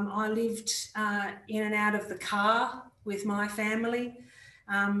girl, I lived in and out of the car with my family.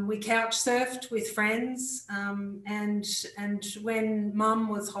 We couch surfed with friends, and when mum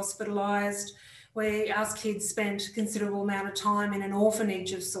was hospitalised, us kids spent a considerable amount of time in an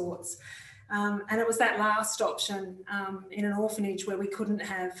orphanage of sorts. And it was that last option in an orphanage where we couldn't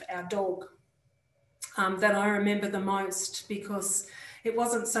have our dog that I remember the most, because it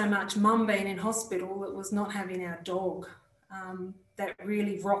wasn't so much mum being in hospital, it was not having our dog that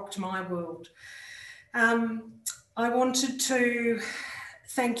really rocked my world. I wanted to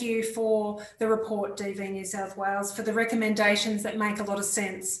thank you for the report, DV New South Wales, for the recommendations that make a lot of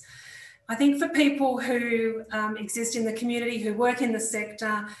sense. I think for people who exist in the community, who work in the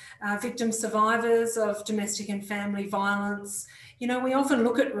sector, victim survivors of domestic and family violence, you know, we often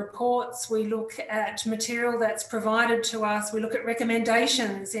look at reports, we look at material that's provided to us, we look at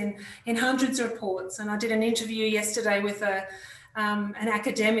recommendations in hundreds of reports. And I did an interview yesterday with an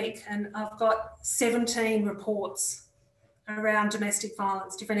academic, and I've got 17 reports around domestic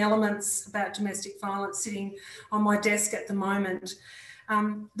violence, different elements about domestic violence sitting on my desk at the moment.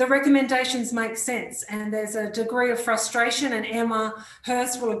 The recommendations make sense, and there's a degree of frustration, and Emma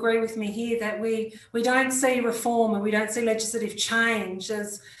Hurst will agree with me here that we don't see reform and we don't see legislative change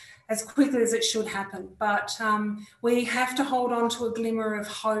as quickly as it should happen. But we have to hold on to a glimmer of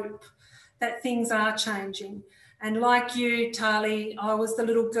hope that things are changing. And like you, Talie, I was the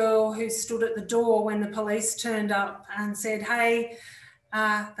little girl who stood at the door when the police turned up and said, hey,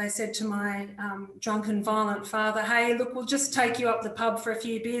 they said to my drunken, violent father, hey, look, we'll just take you up the pub for a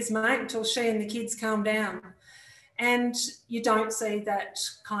few beers, mate, until she and the kids calm down. And you don't see that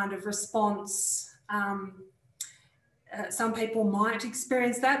kind of response. Some people might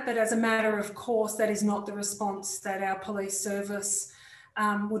experience that, but as a matter of course, that is not the response that our police service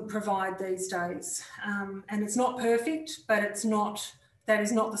would provide these days. And it's not perfect, but that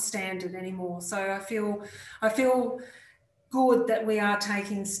is not the standard anymore. So I feel good that we are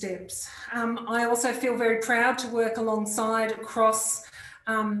taking steps. I also feel very proud to work alongside across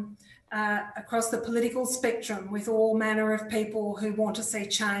the political spectrum with all manner of people who want to see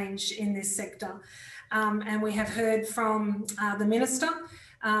change in this sector. And we have heard from the Minister.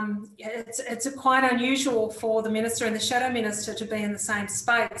 It's quite unusual for the Minister and the Shadow Minister to be in the same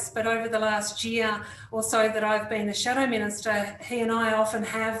space, but over the last year or so that I've been the Shadow Minister, he and I often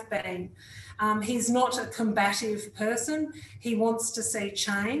have been. He's not a combative person. He wants to see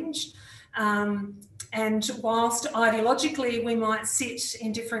change. And whilst ideologically we might sit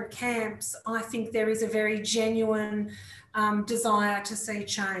in different camps, I think there is a very genuine desire to see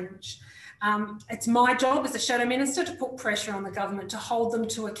change. It's my job as a Shadow Minister to put pressure on the government, to hold them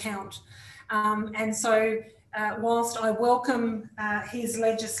to account. And so whilst I welcome his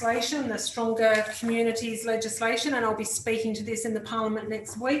legislation, the Stronger Communities legislation, and I'll be speaking to this in the Parliament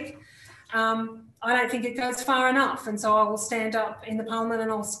next week, I don't think it goes far enough, and so I will stand up in the Parliament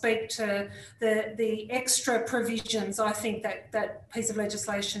and I'll speak to the extra provisions I think that piece of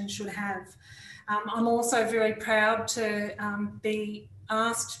legislation should have. I'm also very proud to be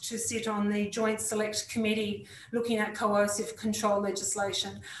asked to sit on the Joint Select Committee looking at coercive control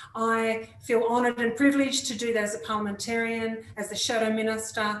legislation. I feel honoured and privileged to do that as a parliamentarian, as the Shadow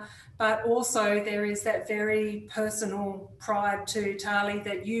Minister, but also there is that very personal pride to Talie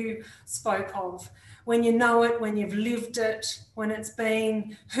that you spoke of. When you know it, when you've lived it, when it's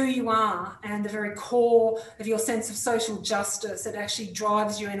been who you are and the very core of your sense of social justice, it actually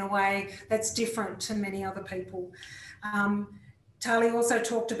drives you in a way that's different to many other people. Talie also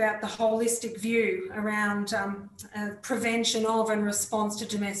talked about the holistic view around prevention of and response to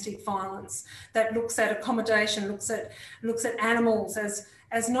domestic violence that looks at accommodation, looks at animals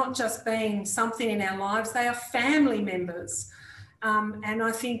as not just being something in our lives, they are family members. And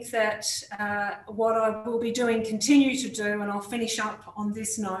I think that what I will be doing, continue to do, and I'll finish up on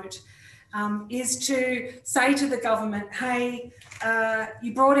this note, is to say to the government, hey,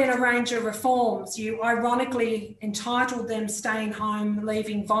 you brought in a range of reforms. You ironically entitled them Staying Home,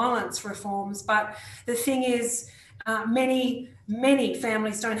 Leaving Violence reforms. But the thing is, many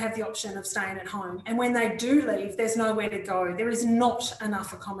families don't have the option of staying at home. And when they do leave, there's nowhere to go. There is not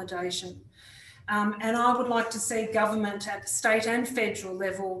enough accommodation. And I would like to see government at the state and federal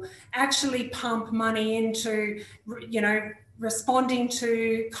level actually pump money into, responding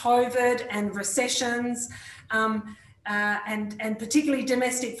to COVID and recessions, and particularly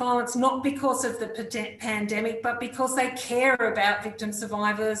domestic violence, not because of the pandemic, but because they care about victim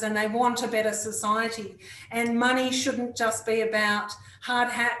survivors and they want a better society. And money shouldn't just be about hard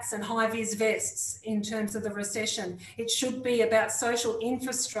hats and high-vis vests in terms of the recession. It should be about social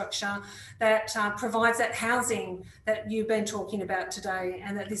infrastructure that provides that housing that you've been talking about today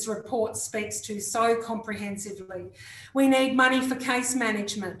and that this report speaks to so comprehensively. We need money for case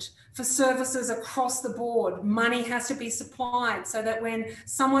management, for services across the board. Money has to be supplied so that when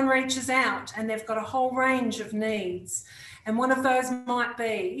someone reaches out and they've got a whole range of needs, and one of those might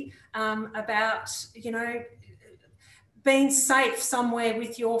be about, you know, being safe somewhere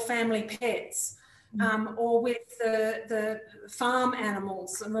with your family pets, or with the farm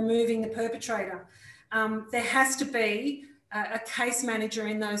animals and removing the perpetrator. There has to be a case manager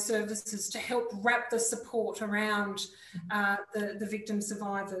in those services to help wrap the support around the victim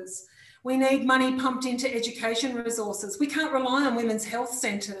survivors. We need money pumped into education resources. We can't rely on women's health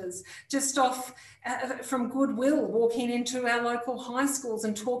centres just off from goodwill, walking into our local high schools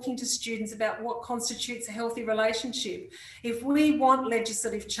and talking to students about what constitutes a healthy relationship. If we want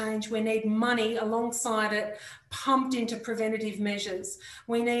legislative change, we need money alongside it pumped into preventative measures.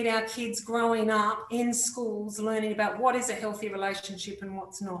 We need our kids growing up in schools learning about what is a healthy relationship and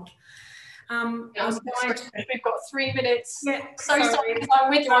what's not. We've got 3 minutes. Yeah, sorry, I'm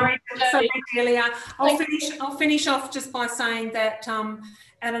with you. Sorry, Delia. I'll finish off just by saying that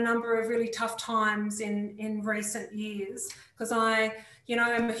at a number of really tough times in recent years, because I, you know,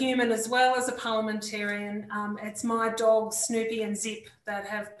 am a human as well as a parliamentarian. It's my dogs, Snoopy and Zip, that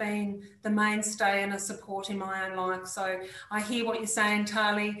have been the mainstay and a support in my own life. So I hear what you're saying,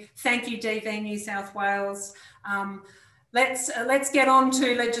 Talie. Thank you, DV New South Wales. Let's get on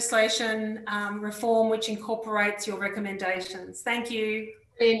to legislation reform which incorporates your recommendations. Thank you.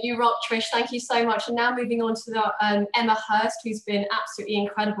 Brilliant, you rock, Trish. Thank you so much. And now moving on to the, Emma Hurst, who's been absolutely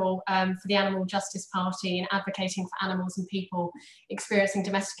incredible for the Animal Justice Party and advocating for animals and people experiencing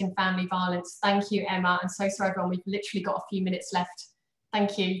domestic and family violence. Thank you, Emma. And so sorry, everyone, we've literally got a few minutes left.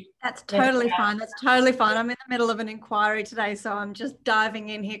 Thank you. That's totally fine. That's totally fine. I'm in the middle of an inquiry today, so I'm just diving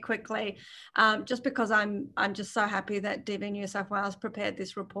in here quickly, just because I'm just so happy that DV New South Wales prepared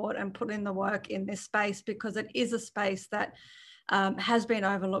this report and put in the work in this space, because it is a space that has been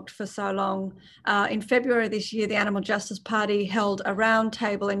overlooked for so long. In February this year, the Animal Justice Party held a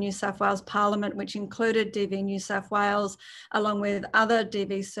roundtable in New South Wales Parliament, which included DV New South Wales, along with other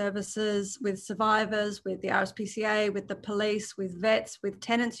DV services, with survivors, with the RSPCA, with the police, with vets, with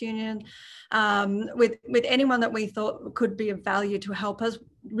tenants union, with anyone that we thought could be of value to help us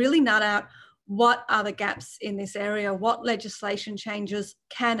really nut out what are the gaps in this area, what legislation changes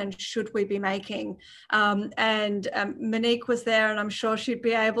can and should we be making. Monique was there, and I'm sure she'd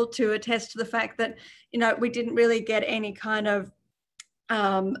be able to attest to the fact that, you know, we didn't really get any kind of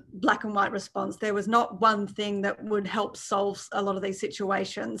black and white response. There was not one thing that would help solve a lot of these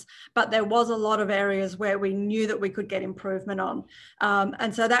situations, but there was a lot of areas where we knew that we could get improvement on.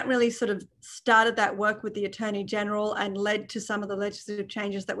 And so that really sort of started that work with the Attorney General and led to some of the legislative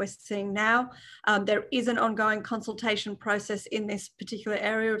changes that we're seeing now. There is an ongoing consultation process in this particular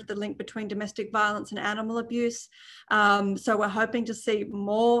area of the link between domestic violence and animal abuse. So we're hoping to see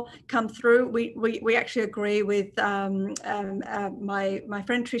more come through. We actually agree with my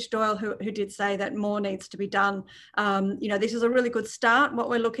friend Trish Doyle, who did say that more needs to be done. You know, this is a really good start, what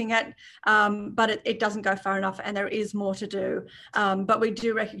we're looking at, but it doesn't go far enough, and there is more to do. But we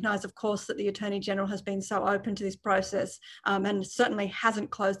do recognise, of course, that the Attorney General has been so open to this process, and certainly hasn't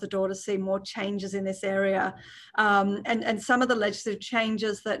closed the door to see more changes in this area. And some of the legislative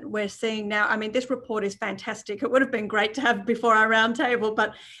changes that we're seeing now, I mean, this report is fantastic. It would have been great to have before our roundtable,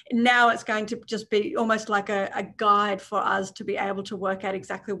 but now it's going to just be almost like a guide for us to be able to work out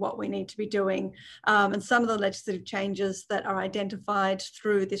exactly what we need to be doing. And some of the legislative changes that are identified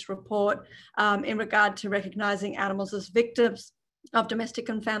through this report in regard to recognising animals as victims of domestic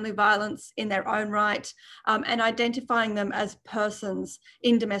and family violence in their own right, and identifying them as persons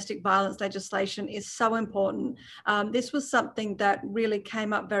in domestic violence legislation is so important. This was something that really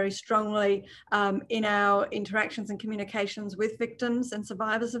came up very strongly in our interactions and communications with victims and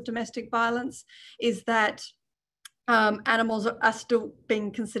survivors of domestic violence, is that animals are still being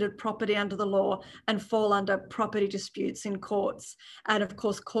considered property under the law and fall under property disputes in courts. And of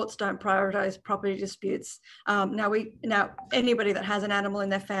course, courts don't prioritise property disputes. Now anybody that has an animal in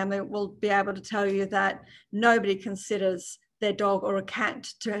their family will be able to tell you that nobody considers their dog or a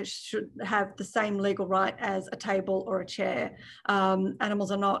cat should have the same legal right as a table or a chair.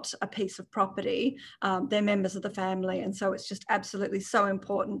 Animals are not a piece of property. They're members of the family. And so it's just absolutely so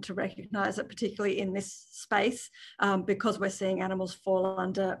important to recognise it, particularly in this space, because we're seeing animals fall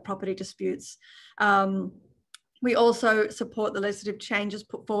under property disputes. We also support the legislative changes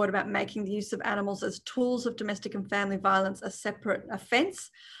put forward about making the use of animals as tools of domestic and family violence a separate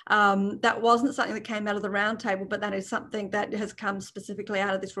offence. That wasn't something that came out of the roundtable, but that is something that has come specifically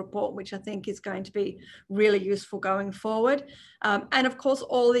out of this report, which I think is going to be really useful going forward. And of course,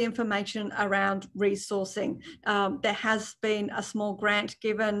 all the information around resourcing. There has been a small grant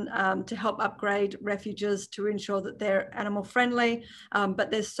given to help upgrade refuges to ensure that they're animal friendly,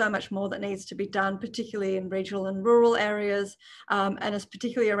 but there's so much more that needs to be done, particularly in regional and rural areas, and it's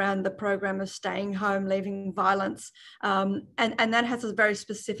particularly around the program of staying home, leaving violence, and that has a very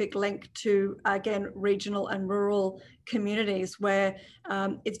specific link to, again, regional and rural communities where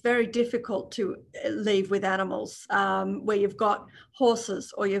it's very difficult to leave with animals, where you've got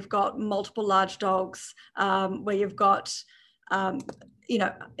horses or you've got multiple large dogs, where you've got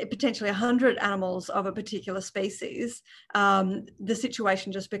potentially 100 animals of a particular species, the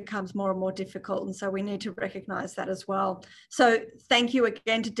situation just becomes more and more difficult. And so we need to recognise that as well. So thank you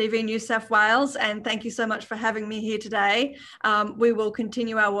again to DV New South Wales, and thank you so much for having me here today. We will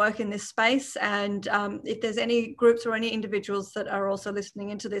continue our work in this space, and if there's any groups or any individuals that are also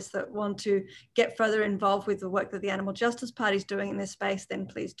listening into this that want to get further involved with the work that the Animal Justice Party is doing in this space, then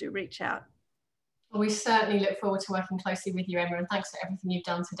please do reach out. Well, we certainly look forward to working closely with you, Emma, and thanks for everything you've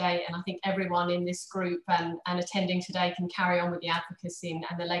done today. And I think everyone in this group and attending today can carry on with the advocacy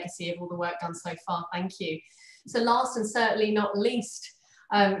and the legacy of all the work done so far. Thank you. So last and certainly not least,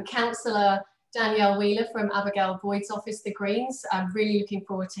 Councillor Danielle Wheeler from Abigail Boyd's office, the Greens. I'm really looking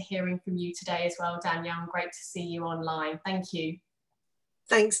forward to hearing from you today as well, Danielle, and great to see you online. Thank you.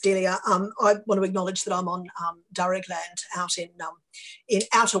 Thanks, Delia. I want to acknowledge that I'm on Durrag land out in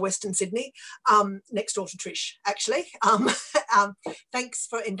outer Western Sydney, next door to Trish, actually. Thanks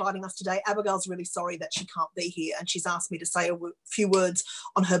for inviting us today. Abigail's really sorry that she can't be here, and she's asked me to say a few words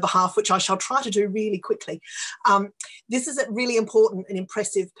on her behalf, which I shall try to do really quickly. This is a really important and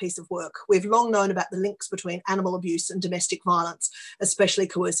impressive piece of work. We've long known about the links between animal abuse and domestic violence, especially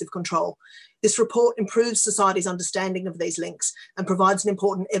coercive control. This report improves society's understanding of these links and provides an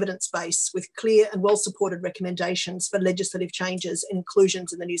important evidence base with clear and well-supported recommendations for legislative changes and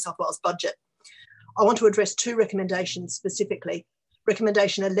inclusions in the New South Wales budget. I want to address two recommendations specifically.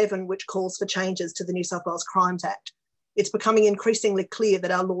 Recommendation 11, which calls for changes to the New South Wales Crimes Act. It's becoming increasingly clear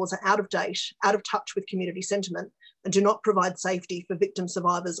that our laws are out of date, out of touch with community sentiment, and do not provide safety for victim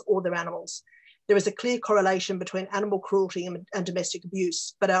survivors or their animals. There is a clear correlation between animal cruelty and domestic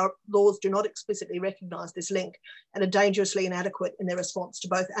abuse, but our laws do not explicitly recognise this link and are dangerously inadequate in their response to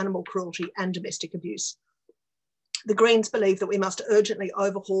both animal cruelty and domestic abuse. The Greens believe that we must urgently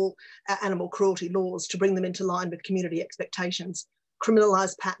overhaul our animal cruelty laws to bring them into line with community expectations,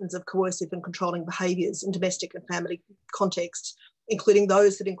 criminalise patterns of coercive and controlling behaviours in domestic and family contexts, including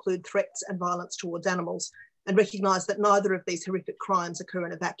those that include threats and violence towards animals, and recognise that neither of these horrific crimes occur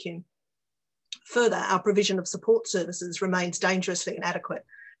in a vacuum. Further, our provision of support services remains dangerously inadequate,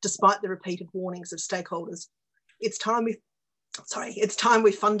 despite the repeated warnings of stakeholders. It's time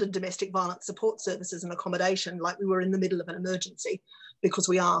we funded domestic violence support services and accommodation like we were in the middle of an emergency, because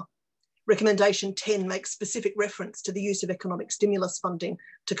we are. Recommendation 10 makes specific reference to the use of economic stimulus funding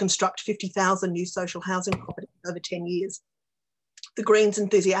to construct 50,000 new social housing properties over 10 years. The Greens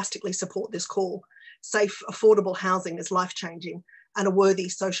enthusiastically support this call. Safe, affordable housing is life-changing and a worthy,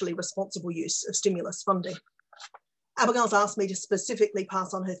 socially responsible use of stimulus funding. Abigail's asked me to specifically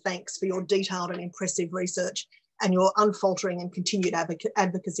pass on her thanks for your detailed and impressive research and your unfaltering and continued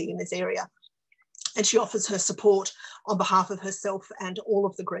advocacy in this area. And she offers her support on behalf of herself and all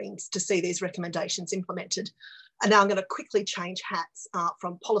of the Greens to see these recommendations implemented. And now I'm going to quickly change hats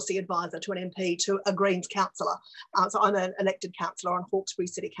from policy advisor to an MP to a Greens councillor. So I'm an elected councillor on Hawkesbury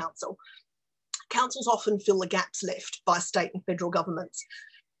City Council. Councils often fill the gaps left by state and federal governments.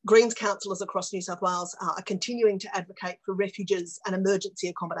 Greens councillors across New South Wales are continuing to advocate for refuges and emergency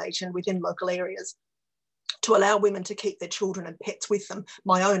accommodation within local areas to allow women to keep their children and pets with them.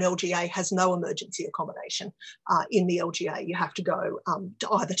 My own LGA has no emergency accommodation in the LGA. You have to go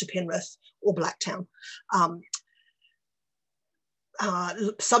either to Penrith or Blacktown.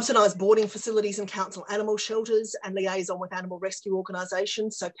 Subsidised boarding facilities and council animal shelters, and liaison with animal rescue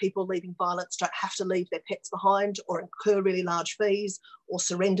organisations so people leaving violence don't have to leave their pets behind or incur really large fees or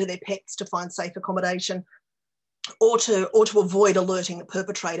surrender their pets to find safe accommodation, or to avoid alerting the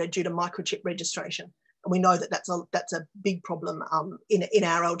perpetrator due to microchip registration. And we know that that's a big problem in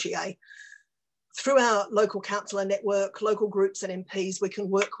our LGA. Through our local councillor network, local groups and MPs, we can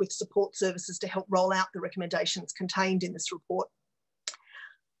work with support services to help roll out the recommendations contained in this report.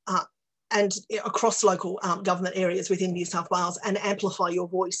 And across local government areas within New South Wales, and amplify your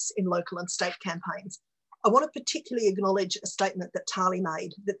voice in local and state campaigns. I want to particularly acknowledge a statement that Talie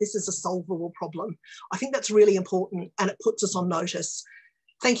made, that this is a solvable problem. I think that's really important, and it puts us on notice.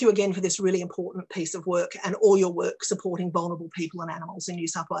 Thank you again for this really important piece of work and all your work supporting vulnerable people and animals in New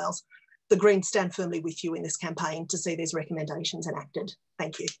South Wales. The Greens stand firmly with you in this campaign to see these recommendations enacted.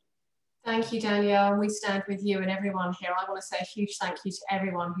 Thank you. Thank you, Delia. We stand with you and everyone here. I want to say a huge thank you to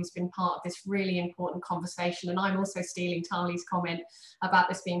everyone who's been part of this really important conversation. And I'm also stealing Talie's comment about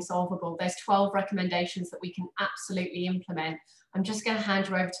this being solvable. There's 12 recommendations that we can absolutely implement. I'm just going to hand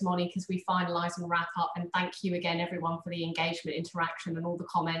you over to Moni as we finalise and wrap up. And thank you again, everyone, for the engagement, interaction and all the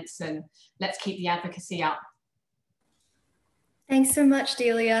comments. And let's keep the advocacy up. Thanks so much,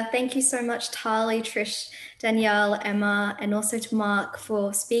 Delia. Thank you so much, Talie, Trish, Danielle, Emma, and also to Mark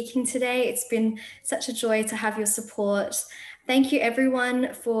for speaking today. It's been such a joy to have your support. Thank you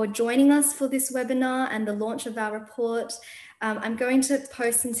everyone for joining us for this webinar and the launch of our report. I'm going to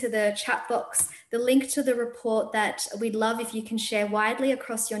post into the chat box the link to the report that we'd love if you can share widely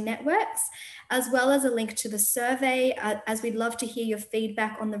across your networks, as well as a link to the survey, as we'd love to hear your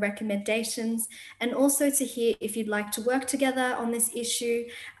feedback on the recommendations, and also to hear if you'd like to work together on this issue,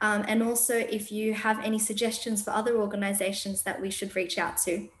 and also if you have any suggestions for other organisations that we should reach out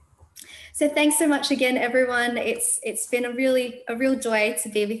to. So thanks so much again, everyone. It's been a real joy to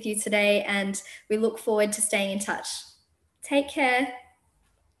be with you today, and we look forward to staying in touch. Take care.